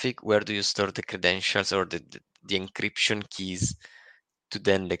traffic, where do you store the credentials or the encryption keys to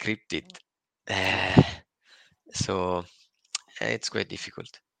then decrypt it? Uh, so it's quite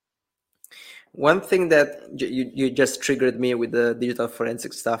difficult. One thing that you just triggered me with the digital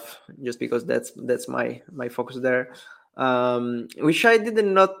forensic stuff, just because that's my focus there, which I did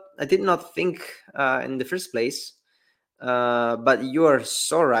not think in the first place. But you are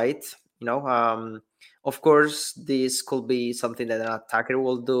so right. You know, of course, this could be something that an attacker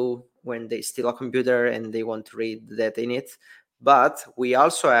will do when they steal a computer and they want to read the data in it. But we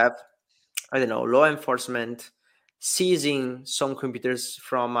also have, I don't know, law enforcement seizing some computers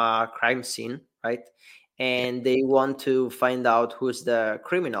from a crime scene, right? Yeah. And they want to find out who's the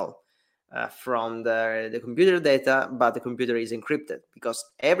criminal from the computer data, but the computer is encrypted because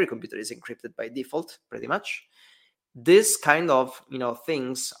every computer is encrypted by default, pretty much. This kind of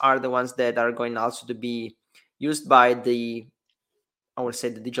things are the ones that are going also to be used by the, I would say,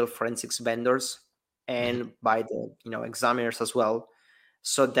 the digital forensics vendors Mhm. and by the examiners as well,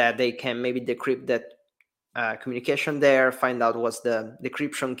 so that they can maybe decrypt that communication there, find out what's the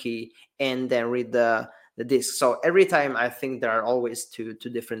decryption key, and then read the disk. So every time, I think there are always two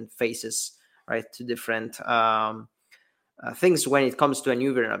different phases, right? Two different things when it comes to a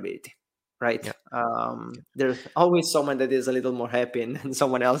new vulnerability, right? Yeah. There's always someone that is a little more happy and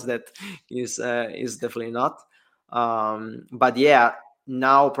someone else that is definitely not. But yeah,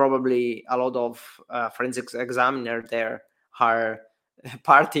 now probably a lot of forensics examiner there are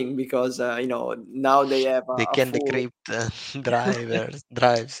parting because now they have They a can full. decrypt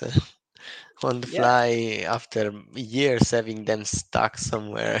drives on the Yeah. fly after years having them stuck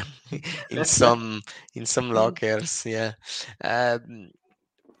somewhere in some lockers. Yeah. Um,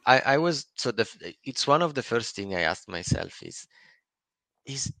 I was so it's one of the first thing I asked myself is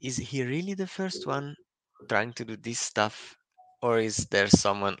he really the first one trying to do this stuff, or is there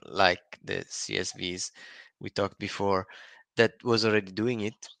someone like the CSVs we talked before that was already doing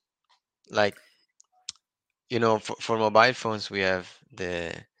it? Like, for mobile phones we have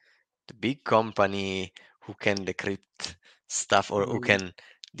the big company who can decrypt stuff, or who Mhm. can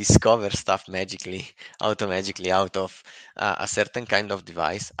discover stuff magically automagically out of a certain kind of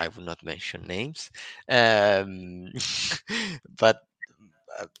device. I will not mention names. um, but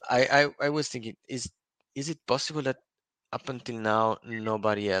I was thinking, is it possible that up until now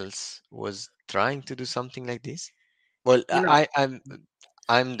nobody else was trying to do something like this? Well, you know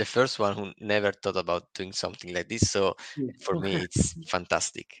I'm the first one who never thought about doing something like this, so for me it's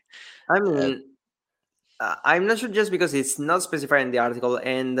fantastic. I uh, mean, I'm not sure, just because it's not specified in the article,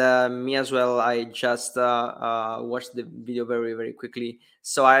 and me as well. I just watched the video very, very quickly,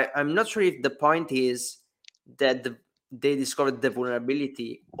 so I'm not sure if the point is that they discovered the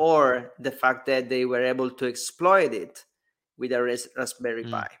vulnerability, or the fact that they were able to exploit it with a Raspberry mm,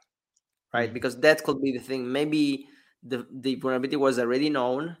 Pi, right? mm, Because that could be the thing. Maybe the vulnerability was already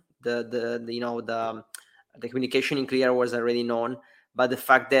known. The communication in clear was already known, but the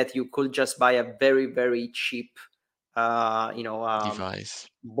fact that you could just buy a very, very cheap uh, you know um, device.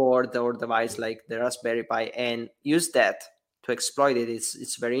 board or device like the Raspberry Pi and use that to exploit it,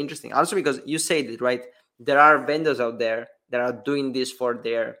 it's very interesting. Also because you said it right, there are vendors out there that are doing this for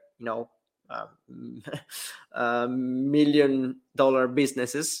their um, $1 million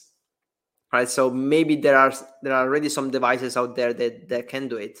businesses, right? So maybe there are already some devices out there that can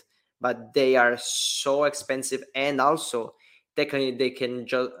do it, but they are so expensive, and also technically they can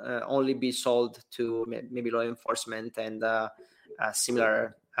only be sold to maybe law enforcement and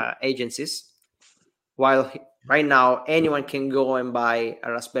similar agencies. While right now anyone can go and buy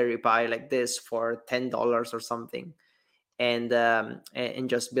a Raspberry Pi like this for $10 or something, and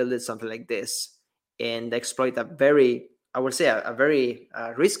just build it something like this and exploit a very, I would say, a very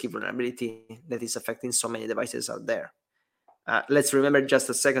risky vulnerability that is affecting so many devices out there. Let's remember just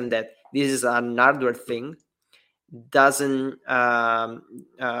a second that this is an hardware thing. Doesn't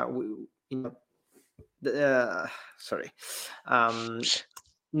you know sorry, um,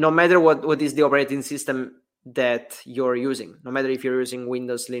 no matter what is the operating system that you're using, no matter if you're using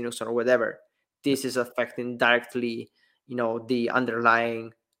Windows, Linux, or whatever, Yeah, this is affecting directly the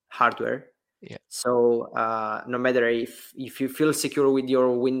underlying hardware. yeah, So no matter if you feel secure with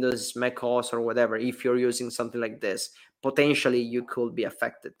your Windows, Mac OS, or whatever, if you're using something like this, potentially you could be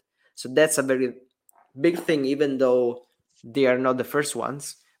affected. So that's a very big thing, even though they are not the first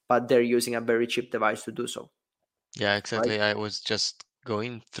ones, but they're using a very cheap device to do so, yeah, right? exactly. I was just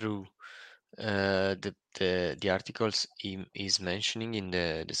going through the articles he is mentioning in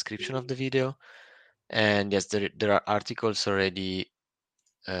the description of the video, and yes, there are articles already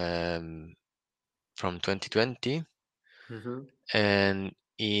um, from 2020, Hmm. and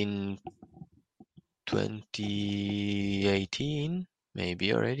in 2018,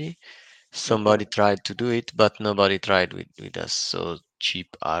 maybe already, Okay. somebody tried to do it, but nobody tried with us so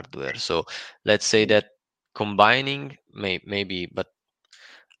cheap hardware. So let's say that combining maybe, but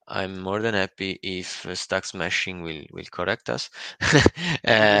I'm more than happy if Stack Smashing will correct us.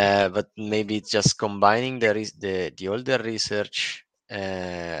 But maybe it's just combining the older researchers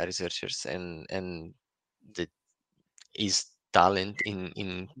and the his talent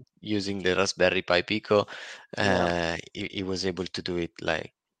in using the Raspberry Pi Pico. Yeah. He was able to do it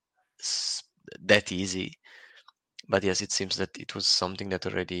like s- that easy. But yes, it seems that it was something that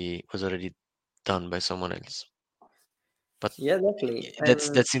already done by someone else. But Yeah, definitely. And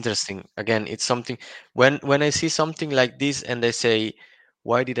that's interesting. Again, it's something when I see something like this and they say,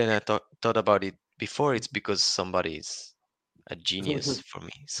 "Why didn't I thought about it before?" It's because somebody is a genius for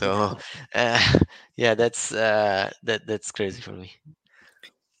me. So, uh, yeah, that's crazy for me.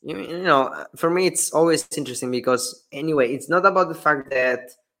 for me, it's always interesting because anyway, it's not about the fact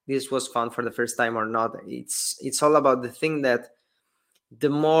that this was found for the first time or not. It's all about the thing that the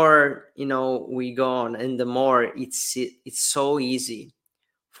more we go on, and the more it's so easy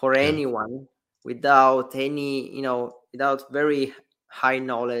for Yeah, anyone without any without very high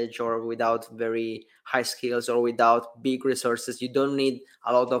knowledge or without very high skills or without big resources. You don't need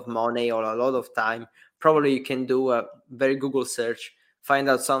a lot of money or a lot of time. Probably you can do a very Google search, find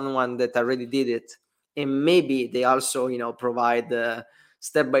out someone that already did it, and maybe they also provide a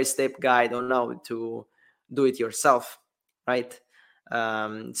step-by-step guide on how to do it yourself, right?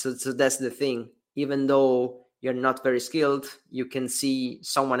 So that's the thing. Even though you're not very skilled, you can see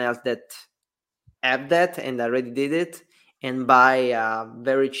someone else that have that and already did it, and buy a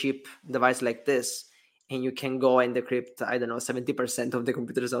very cheap device like this, and you can go and decrypt, I don't know, 70% of the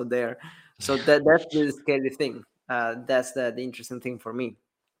computers out there. So that's the scary thing. That's the interesting thing for me.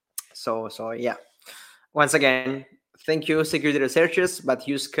 So yeah. Once again, thank you, security researchers, but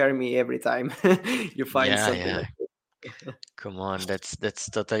you scare me every time you find yeah, something yeah. like this. Come on, that's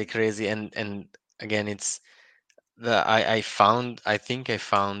totally crazy. And again, it's the I think I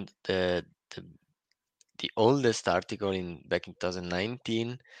found the the oldest article in back in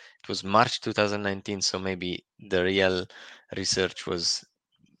 2019. It was March 2019, so maybe the real research was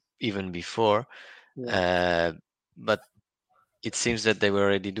even before. Yeah. Uh, but it seems that they were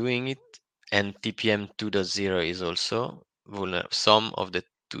already doing it, and TPM 2.0 is also vulnerable. Some of the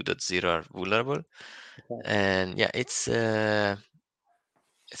 2.0 are vulnerable, Okay. and yeah,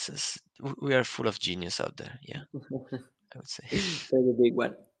 we are full of genius out there. Yeah, I would say. Very big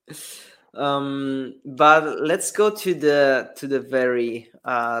one. But let's go to the very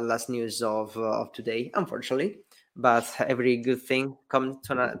last news of today, unfortunately. But every good thing comes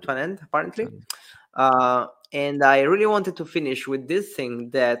to an end, apparently. And I really wanted to finish with this thing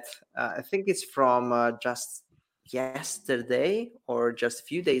that I think it's from just yesterday or just a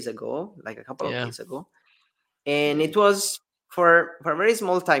few days ago, like a couple of Yeah, days ago, and it was for a very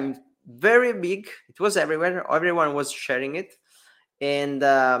small time, very big. It was everywhere. Everyone was sharing it, and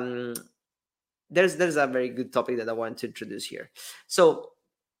there's a very good topic that I want to introduce here. So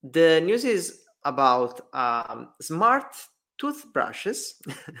the news is about smart toothbrushes.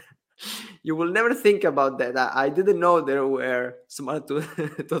 You will never think about that. I didn't know there were smart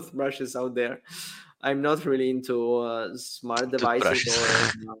toothbrushes out there. I'm not really into smart devices toothbrushes.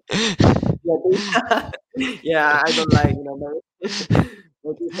 or yeah, yeah, I don't like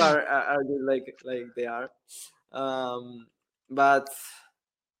my teeth are good like they are. Um, but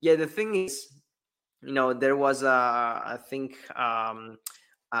yeah, the thing is, there was I think a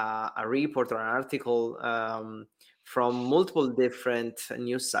report or an article from multiple different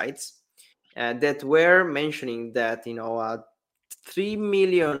news sites that were mentioning that 3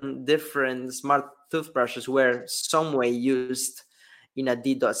 million different smart toothbrushes were some way used in a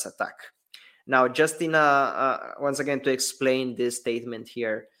DDoS attack. Now, just in once again to explain this statement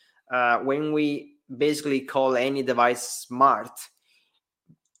here, when we basically call any device smart,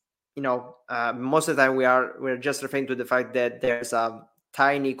 most of the time we're just referring to the fact that there's a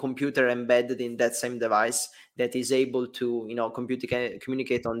tiny computer embedded in that same device that is able to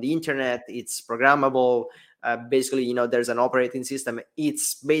communicate on the internet. It's programmable. Basically, there's an operating system.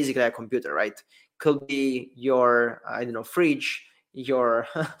 It's basically a computer, right? Could be your I don't know, fridge, your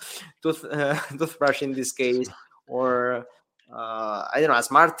toothbrush in this case, or I don't know, a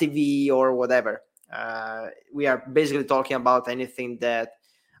smart TV or whatever. We are basically talking about anything that,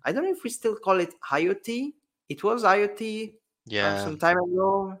 I don't know if we still call it IoT. It was IoT Yeah, some time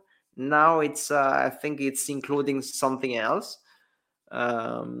ago. Now it's I think it's including something else.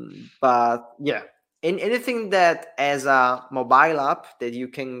 But yeah, anything that has a mobile app that you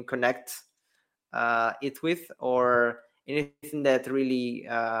can connect it with, or anything that really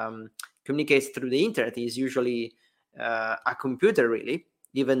communicates through the internet, is usually a computer, really,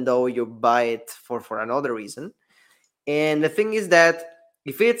 even though you buy it for another reason. And the thing is that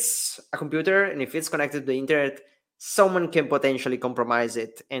if it's a computer and if it's connected to the internet, someone can potentially compromise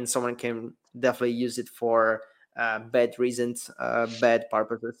it, and someone can definitely use it for bad reasons, bad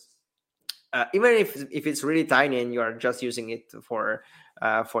purposes. Even if it's really tiny and you are just using it for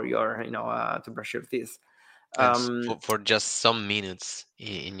your, to brush your teeth. And Um, for just some minutes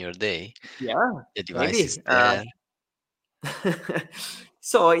in your day, yeah, the device is maybe. there.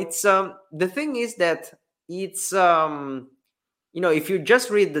 So it's the thing is that it's if you just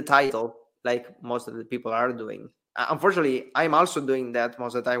read the title, like most of the people are doing. Unfortunately, I'm also doing that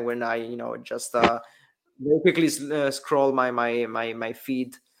most of the time when I just very quickly scroll my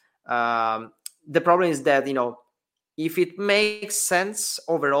feed. um, the problem is that if it makes sense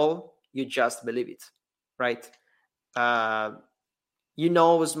overall, you just believe it, right? uh,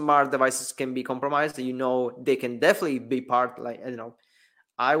 Smart devices can be compromised. They can definitely be part, like,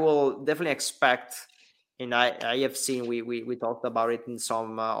 I will definitely expect, and I have seen, we talked about it in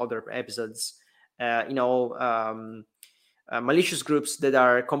some other episodes. uh, you know um, Malicious groups that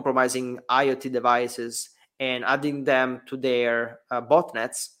are compromising IoT devices and adding them to their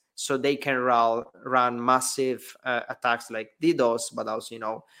botnets, so they can run massive attacks like DDoS, but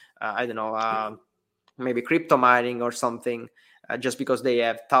also I don't know, maybe crypto mining or something, just because they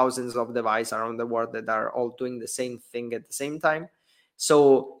have thousands of devices around the world that are all doing the same thing at the same time.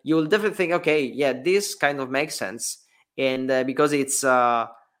 So you'll definitely think, okay, yeah, this kind of makes sense. And because it's I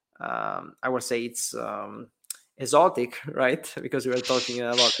would say it's exotic, right? Because we were talking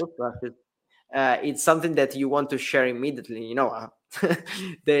about toothbrushes. It's something that you want to share immediately.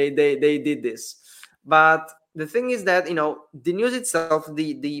 They did this. But the thing is that the news itself,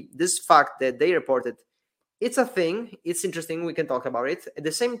 the this fact that they reported, it's a thing. It's interesting. We can talk about it. At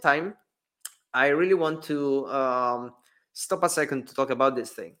the same time, I really want to stop a second to talk about this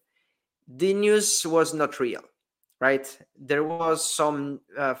thing. The news was not real, right? There was some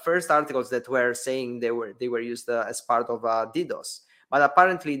first articles that were saying they were used as part of DDoS, but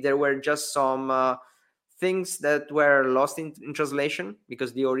apparently there were just some things that were lost in translation,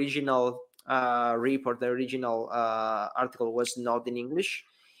 because the original report, the original article was not in English.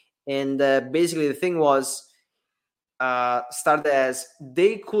 And basically the thing was, started as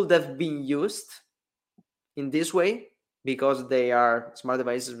they could have been used in this way because they are smart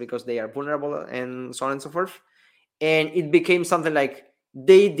devices, because they are vulnerable, and so on and so forth. And it became something like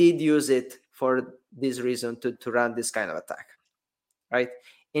they did use it for this reason, to run this kind of attack, right?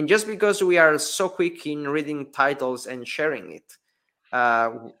 And just because we are so quick in reading titles and sharing it,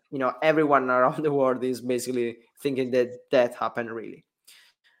 everyone around the world is basically thinking that that happened really.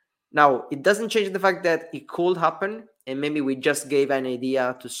 Now, it doesn't change the fact that it could happen, and maybe we just gave an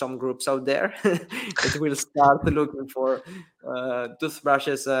idea to some groups out there that will start looking for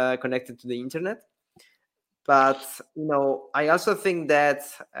toothbrushes connected to the internet. But I also think that,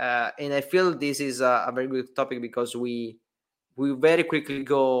 and I feel this is a very good topic, because we very quickly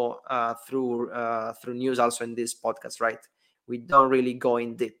go through news also in this podcast, right? We don't really go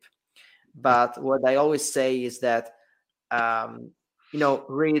in deep. But what I always say is that, um,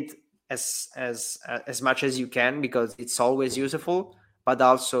 read as much as you can, because it's always useful. But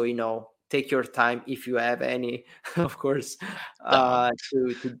also, take your time, if you have any, of course, Doubt.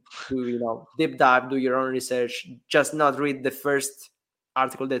 to deep dive, do your own research. Just not read the first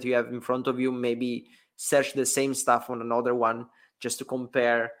article that you have in front of you. Maybe search the same stuff on another one, just to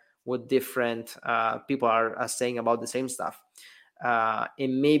compare what different people are saying about the same stuff.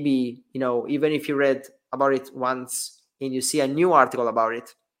 And maybe, even if you read about it once and you see a new article about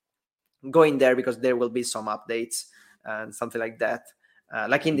it, go in there, because there will be some updates and something like that.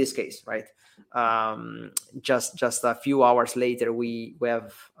 Like in this case, right? um, just a few hours later, we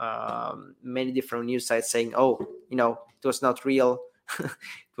have many different news sites saying, oh, it was not real.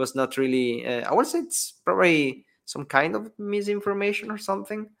 It was not really, I would say it's probably some kind of misinformation or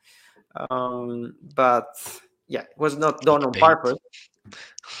something. But yeah, it was not done on Clickbait. purpose.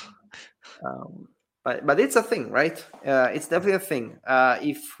 um, but it's a thing, right? It's definitely a thing.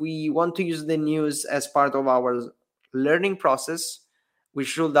 If we want to use the news as part of our learning process, we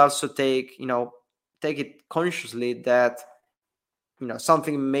should also take it consciously that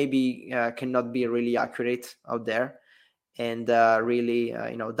something maybe cannot be really accurate out there. And really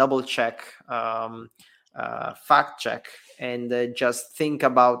double check, fact check, and just think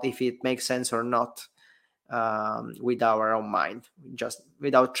about if it makes sense or not. with our own mind, just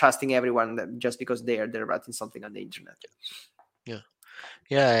without trusting everyone that just because they're writing something on the internet. Yeah.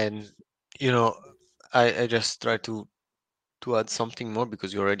 Yeah, and you know, I just try to add something more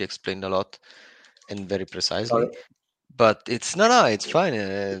because you already explained a lot and very Sorry. precisely. But it's no, it's fine.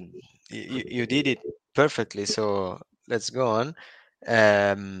 You did it perfectly. So let's go on.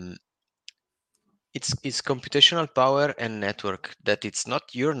 Um, it's computational power and network that it's not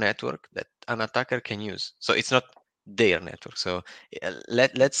your network that an attacker can use. So it's not their network. So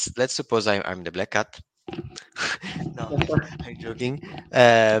let's suppose I'm the black hat. No, I'm joking.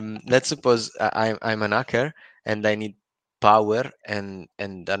 Let's suppose I'm an hacker and I need power and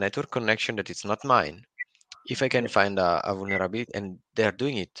a network connection that is not mine. If I can find a vulnerability, and they're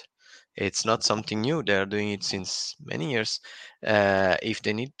doing it, it's not something new. They're doing it since many years. If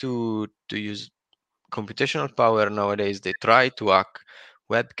they need to use computational power nowadays, they try to hack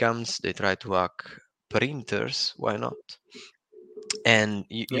webcams, they try to hack printers. Why not? And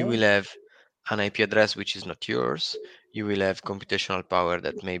you Yeah. will have an IP address which is not yours. You will have computational power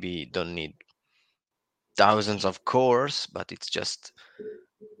that maybe don't need thousands of cores, but it's just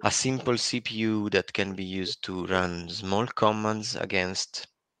a simple CPU that can be used to run small commands against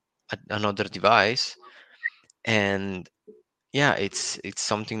another device. And yeah, it's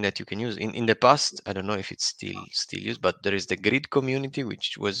something that you can use. In the past, I don't know if it's still used, but there is the grid community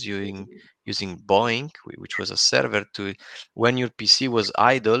which was using Boeing, which was a server to, when your PC was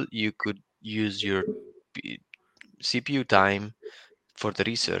idle, you could use your CPU time for the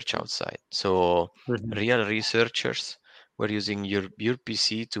research outside. So Mhm. real researchers were using your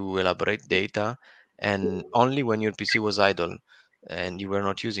PC to elaborate data, and only when your PC was idle and you were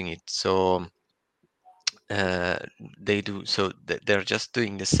not using it. So uh, they do so they're just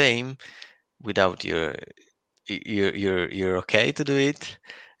doing the same without you're okay to do it,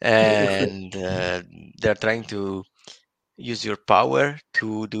 and they're trying to use your power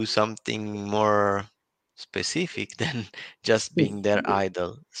to do something more specific than just being their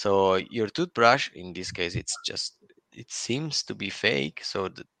idol. So your toothbrush, in this case, it seems to be fake. So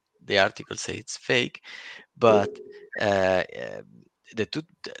the article say it's fake, but uh, the tooth.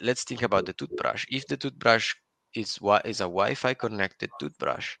 Let's think about the toothbrush. If the toothbrush is a Wi-Fi connected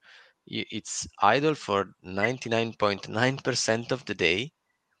toothbrush, it's idle for 99.9% of the day,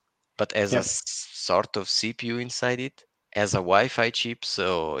 but as a Yeah. sort of CPU inside it, as a Wi-Fi chip.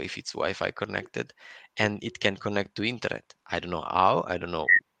 So if it's Wi-Fi connected, and it can connect to internet. I don't know how, I don't know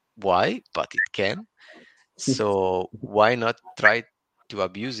why, but it can. So why not try to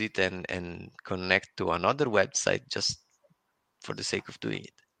abuse it and connect to another website just for the sake of doing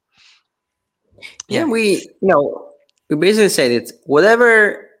it? Yeah, Yeah, we it's we basically said it.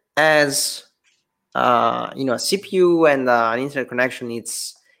 Whatever as a CPU and an internet connection,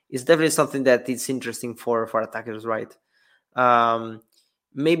 it's definitely something that is interesting for attackers, right? Um,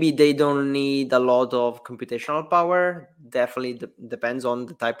 Maybe they don't need a lot of computational power. Definitely depends on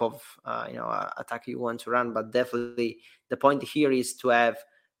the type of attack you want to run. But definitely the point here is to have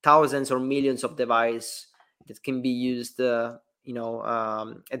thousands or millions of devices that can be used, at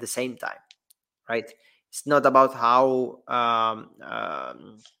the same time, right? It's not about how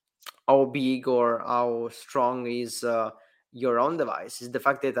big or how strong is your own device. It's the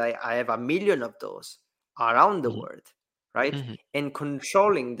fact that I have a million of those around the mhm, world, right? mhm, And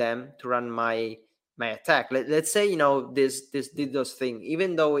controlling them to run my attack. Let's say this DDoS thing,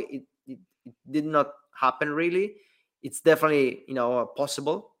 even though it did not happen really, it's definitely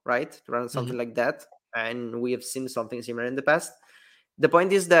possible, right, to run mhm, something like that. And we have seen something similar in the past. The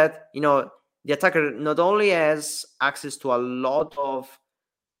point is that the attacker not only has access to a lot of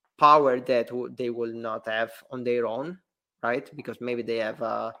power that they will not have on their own, right? Because maybe they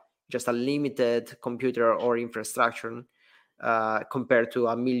have just a limited computer or infrastructure compared to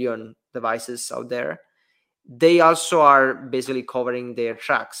a million devices out there. They also are basically covering their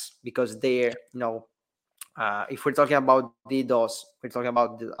tracks because they're, if we're talking about DDoS, we're talking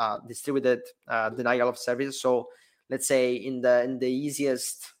about distributed denial of service. So let's say in the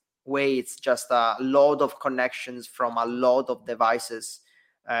easiest way, it's just a load of connections from a lot of devices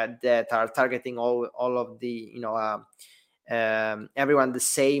that are targeting all of the everyone the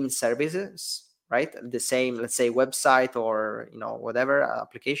same services, right? The same, let's say, website or whatever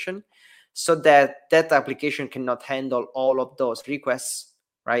application, so that that application cannot handle all of those requests,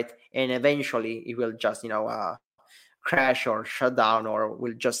 right? And eventually it will just crash or shut down or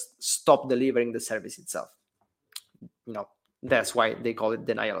will just stop delivering the service itself. you know that's why they call it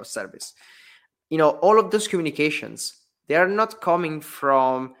denial of service. All of those communications, they are not coming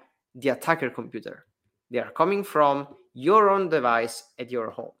from the attacker computer. They are coming from your own device at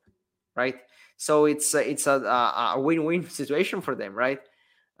your home, right? So it's a win-win situation for them, right?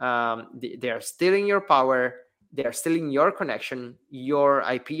 They are stealing your power, they are stealing your connection, your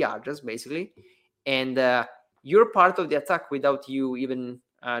IP address, basically, and you're part of the attack without you even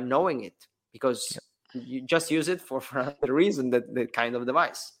knowing it, Yeah, because you just use it for another reason, that kind of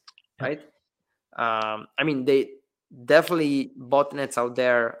device, yeah, right? I mean, they definitely, botnets out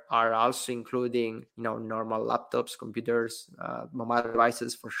there are also including, normal laptops, computers, mobile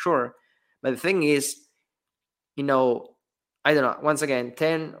devices for sure. But the thing is, you know, I don't know, once again,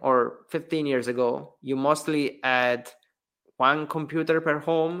 10 or 15 years ago, you mostly had one computer per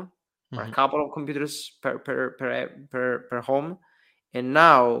home, or a hmm, couple of computers per home. And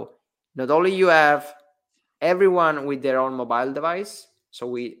now, not only you have everyone with their own mobile device, so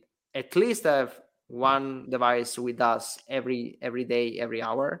we at least have one device with us every day, every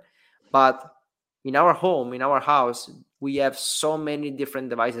hour. But in our home, in our house, we have so many different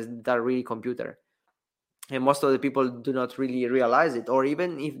devices that are really computer, and most of the people do not really realize it, or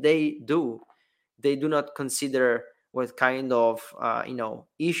even if they do not consider what kind of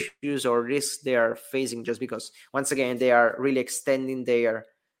issues or risks they are facing, just because, once again, they are really extending their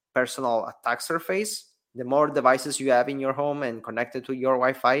personal attack surface. The more devices you have in your home and connected to your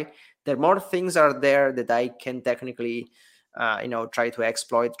Wi-Fi, the more things are there that I can technically try to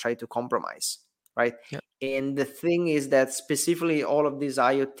exploit, try to compromise, right? yeah, And the thing is that specifically all of these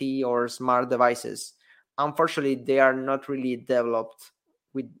IoT or smart devices, unfortunately, they are not really developed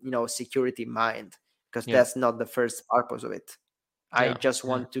with security in mind, because yeah, that's not the first purpose of it. I yeah, just yeah.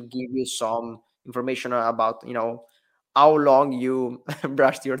 want to give you some information about how long you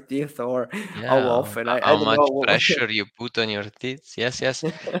brushed your teeth, or how Yeah, often. I how don't much know. pressure you put on your teeth? Yes, yes.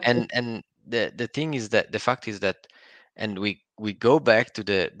 And the thing is that the fact is that, and we go back to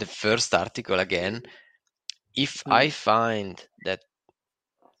the first article again. If I Mm, find that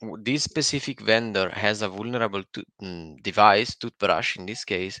this specific vendor has a vulnerable device, toothbrush in this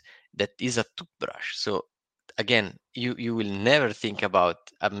case, that is a toothbrush. So again, you will never think about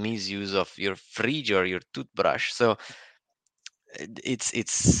a misuse of your fridge or your toothbrush. So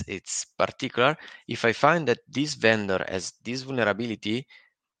it's particular. If I find that this vendor has this vulnerability,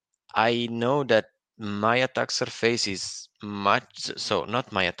 I know that my attack surface is much, so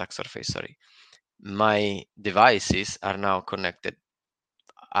not my attack surface, sorry, my devices are now connected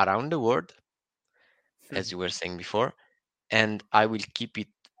around the world, mm. as you were saying before, and I will keep it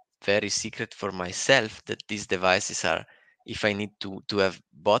very secret for myself that these devices are, if I need to have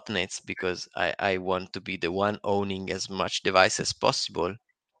botnets, because I want to be the one owning as much device as possible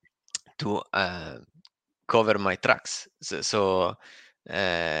to cover my tracks.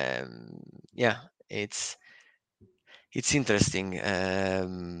 Yeah, it's interesting. I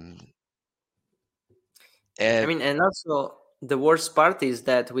Uh, mean, and also the worst part is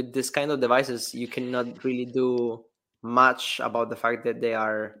that with this kind of devices, you cannot really do much about the fact that they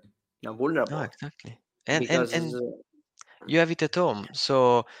are no, vulnerable, exactly. And because you have it at home,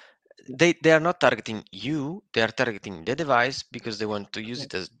 so they are not targeting you, they are targeting the device because they want to use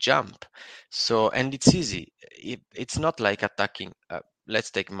it as jump. So, and it's easy. It's not like attacking,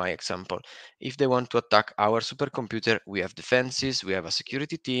 let's take my example. If they want to attack our supercomputer, we have defenses, we have a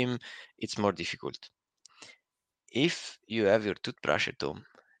security team. It's more difficult. If you have your toothbrush at home,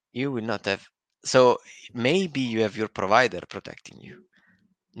 you will not have. So maybe you have your provider protecting you.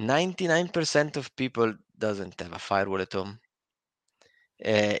 99% of people doesn't have a firewall at home.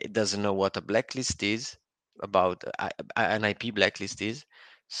 It doesn't know what a blacklist is, about an IP blacklist is.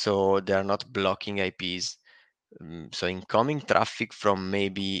 So they are not blocking IPs. So incoming traffic from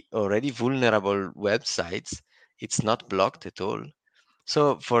maybe already vulnerable websites, it's not blocked at all.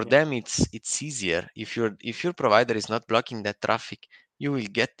 So for yeah. them, it's easier. If your provider is not blocking that traffic, you will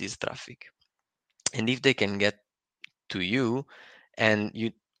get this traffic. And if they can get to you, and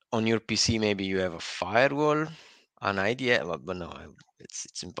you on your PC, maybe you have a firewall, an idea, but no,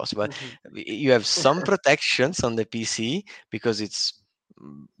 it's impossible. Mhm. You have some protections on the PC because it's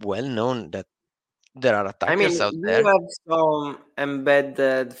well known that there are I mean, attackers out you there. have some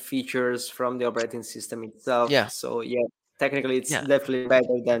embedded features from the operating system itself, Yeah, so yeah, technically it's yeah, definitely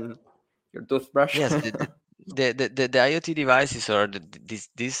better than your toothbrush. yes. The IoT devices, or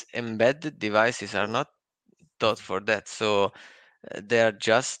these embedded devices, are not thought for that. So they are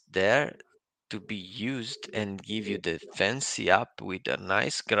just there to be used and give you the fancy app with a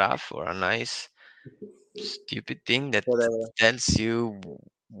nice graph or a nice stupid thing that Whatever. tells you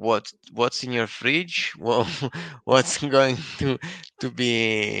what's in your fridge, what's going to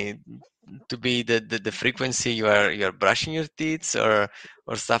be to be the frequency you are brushing your teeth, or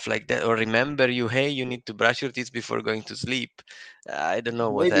stuff like that, or remember you, hey, you need to brush your teeth before going to sleep. I don't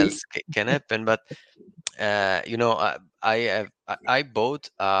know what Maybe. else can happen, but I bought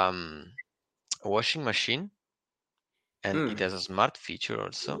a washing machine, and it Mm, has a smart feature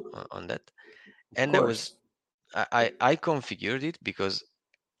also on that. of And course. I configured it because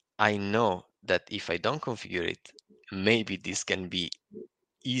I know that if I don't configure it, maybe this can be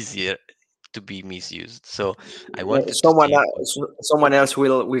easier to be misused. So I Yeah, wanted to see what someone else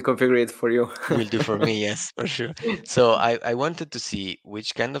will configure it for you. will do for me. Yes, for sure. So I wanted to see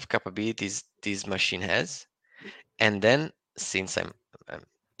which kind of capabilities this machine has, and then since I'm,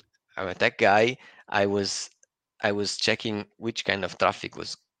 I'm a tech guy, I was I was checking which kind of traffic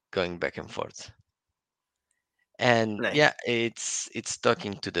was going back and forth. And yeah, Nice. it's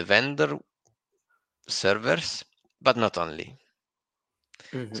talking to the vendor servers, but not only.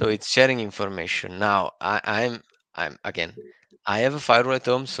 So Hmm. it's sharing information. Now I'm again, I have a firewall at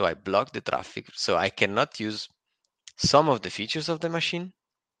home, so I block the traffic, so I cannot use some of the features of the machine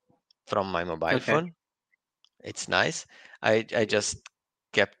from my mobile Okay. phone. It's nice. I just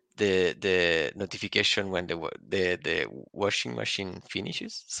kept the notification when the washing machine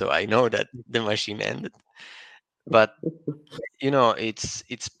finishes, so I know that the machine ended. But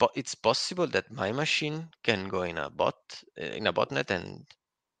it's possible that my machine can go in a botnet, and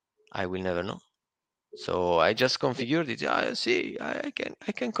I will never know. So I just configured it. Yeah, see, I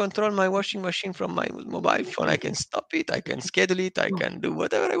can control my washing machine from my mobile phone. I can stop it. I can schedule it. I can do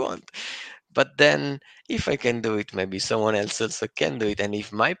whatever I want. But then, if I can do it, maybe someone else also can do it. And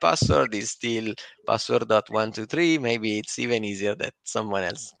if my password is still password.123, maybe it's even easier that someone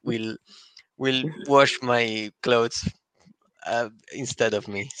else will wash my clothes instead of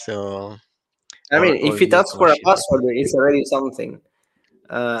me. So I mean, or if it use asks the for a machine. password, it's already something.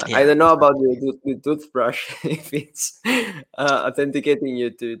 I Yeah, don't know about the toothbrush if it's authenticating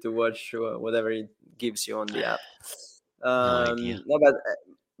you to watch whatever it gives you on the app. no idea. No, but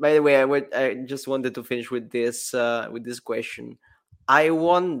by the way, I just wanted to finish with this question. I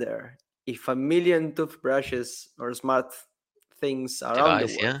wonder if a million toothbrushes or smart things around the Device,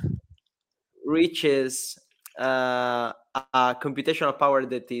 world yeah. reaches a computational power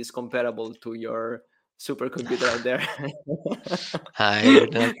that is comparable to your supercomputer out there. I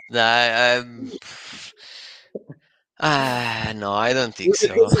would not. No, I don't We think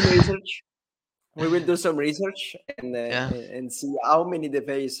will do so. some research. We will do some research Yeah, and see how many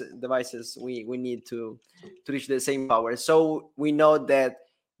devices we need to reach the same power. So we know that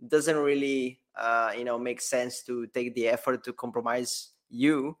it doesn't really make sense to take the effort to compromise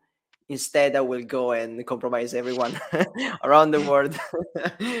you. Instead, I will go and compromise everyone around the world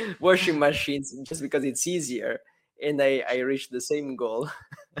washing machines just because it's easier, and I reach the same goal.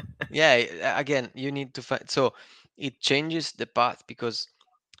 yeah. Again, you need to find. So it changes the path because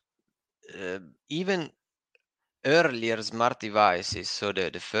even earlier smart devices, so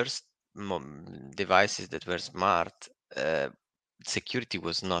the first devices that were smart, uh, security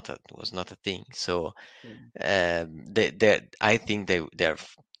was not a thing. So I think they're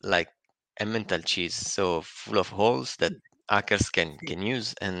like emmental cheese, so full of holes that hackers can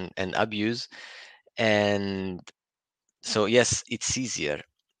use and abuse. And so yes, it's easier,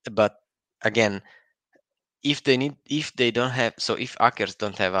 but again, if they don't have, so if hackers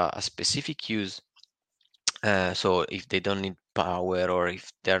don't have a specific use, so if they don't need power, or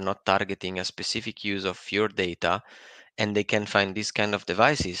if they're not targeting a specific use of your data, and they can find these kind of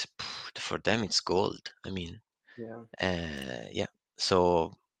devices, for them it's gold. I mean, Yeah. yeah.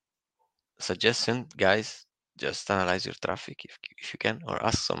 So suggestion, guys, just analyze your traffic if you can, or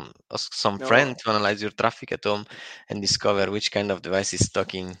ask some friend No. to analyze your traffic at home and discover which kind of device is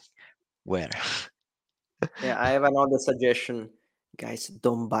talking where. Yeah, I have another suggestion. Guys,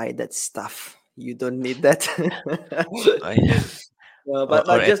 don't buy that stuff. You don't need that. Oh, yeah. Or But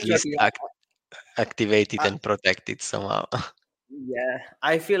at just least joking. activate it I, and protect it somehow. yeah,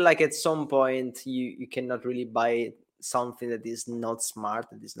 I feel like at some point you cannot really buy something that is not smart,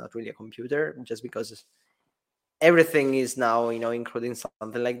 that is not really a computer, just because everything is now including something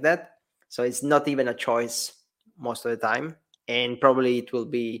like that. So it's not even a choice most of the time, and probably it will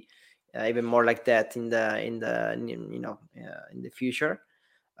be even more like that in the future.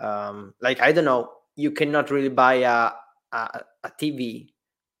 Like, I don't know, you cannot really buy a TV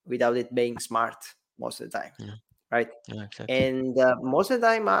without it being smart most of the time, Yeah, right? yeah, exactly. And most of the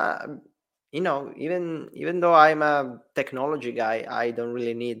time, even though I'm a technology guy, I don't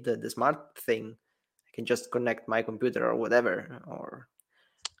really need the smart thing. I can just connect my computer or whatever, or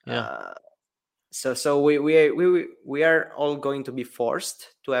Yeah. uh, So we are all going to be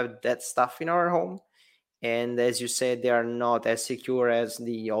forced to have that stuff in our home. And as you said, they are not as secure as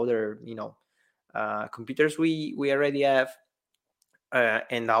the other, computers we already have,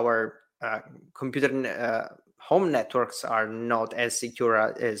 and our computer home networks are not as secure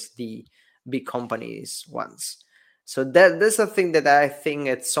as the big companies ones. So that's a thing that I think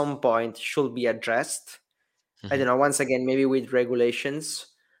at some point should be addressed. I Mhm. don't know. Once again, maybe with regulations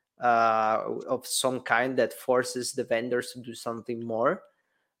of some kind that forces the vendors to do something more,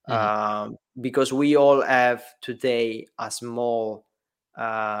 Mhm. because we all have today a small,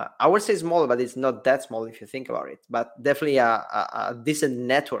 I would say small, but it's not that small if you think about it, but definitely a decent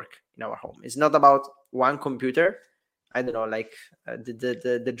network in our home. It's not about one computer. I don't know, like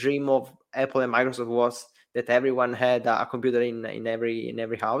the dream of Apple and Microsoft was that everyone had a computer in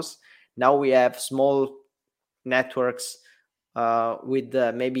every house. Now we have small networks with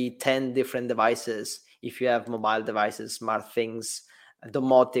maybe 10 different devices. If you have mobile devices, smart things,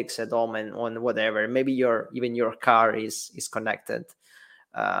 domotics at home, and on whatever, maybe your car is connected.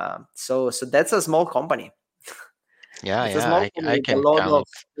 So that's a small company. Yeah, That's a yeah. small I company with a can lot of count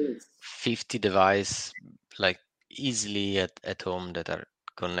things. 50 device like easily at home that are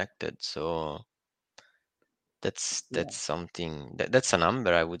connected. So that's Yeah. something that's a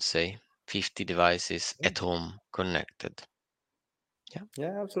number I would say. 50 devices at home connected. Yeah,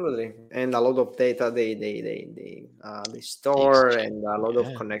 Yeah, absolutely. And a lot of data they the store, exchange. and a lot of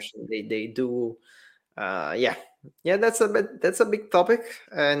Yeah. connection they do. Yeah, yeah, that's a big topic,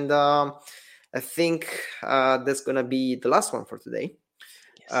 and I think that's gonna be the last one for today.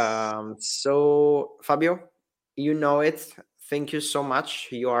 Yes. So Fabio, you know it. Thank you so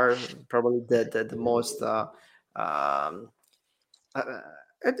much. You are probably the most um,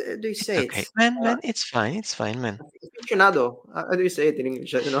 do you It's say okay. it? Man, it's fine. It's fine, man. Aficionado. How do you say it in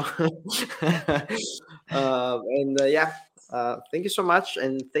English? I don't know. And yeah, thank you so much,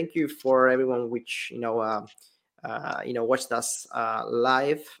 and thank you for everyone which watched us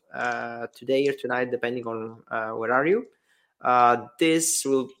live today or tonight, depending on where are you. This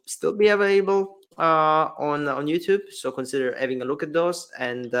will still be available on YouTube, so consider having a look at those,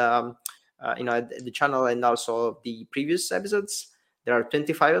 and at the channel, and also the previous episodes. There are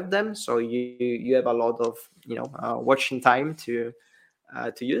 25 of them, so you have a lot of watching time to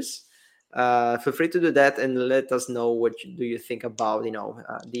use. Feel free to do that, and let us know what do you think about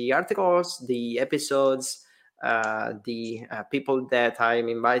the articles, the episodes, the people that I'm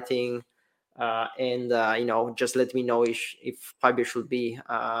inviting, and just let me know if Fabio should be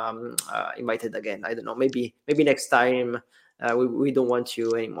invited again. I don't know. Maybe next time we don't want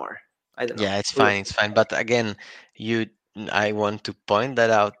you anymore. I don't know. Yeah, it's We will fine. see. It's fine. But again, you, I want to point that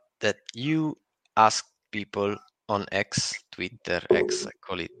out that you ask people on X, Twitter, X, I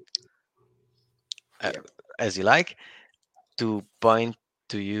call it uh, Yeah. as you like, to point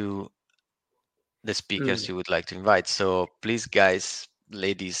to you the speakers Mm. you would like to invite. So please, guys,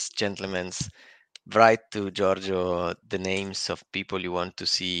 ladies, gentlemen, write to Giorgio the names of people you want to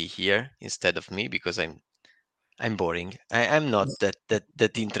see here instead of me because I'm boring. I'm not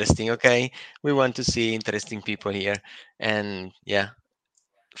that interesting. Okay, we want to see interesting people here, and yeah,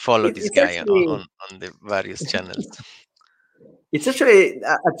 follow It, this it's guy actually on the various channels. It's actually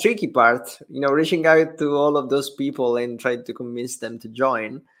a tricky part, reaching out to all of those people and trying to convince them to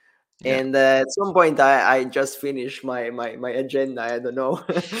join. Yeah, And at some point, I just finished my agenda. I don't know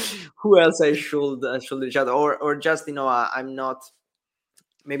who else I should reach out, or just I'm not,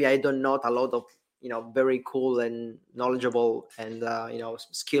 maybe I don't know a lot of very cool and knowledgeable and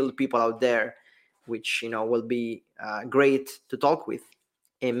skilled people out there, which will be great to talk with,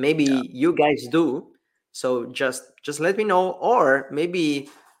 and yeah, maybe you guys do. So just let me know, or maybe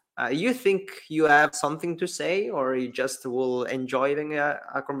you think you have something to say, or you just will enjoy having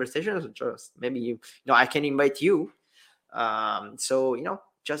a conversation. So just maybe I can invite you, so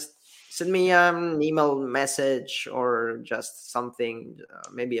just send me an email message, or just something,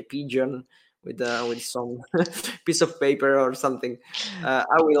 maybe a pigeon with some piece of paper or something.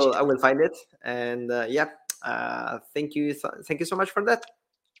 I will find it, and yeah. Thank you so much for that.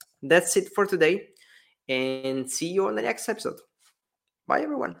 That's it for today, and see you on the next episode. Bye,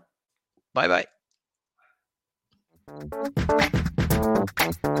 everyone. bye bye.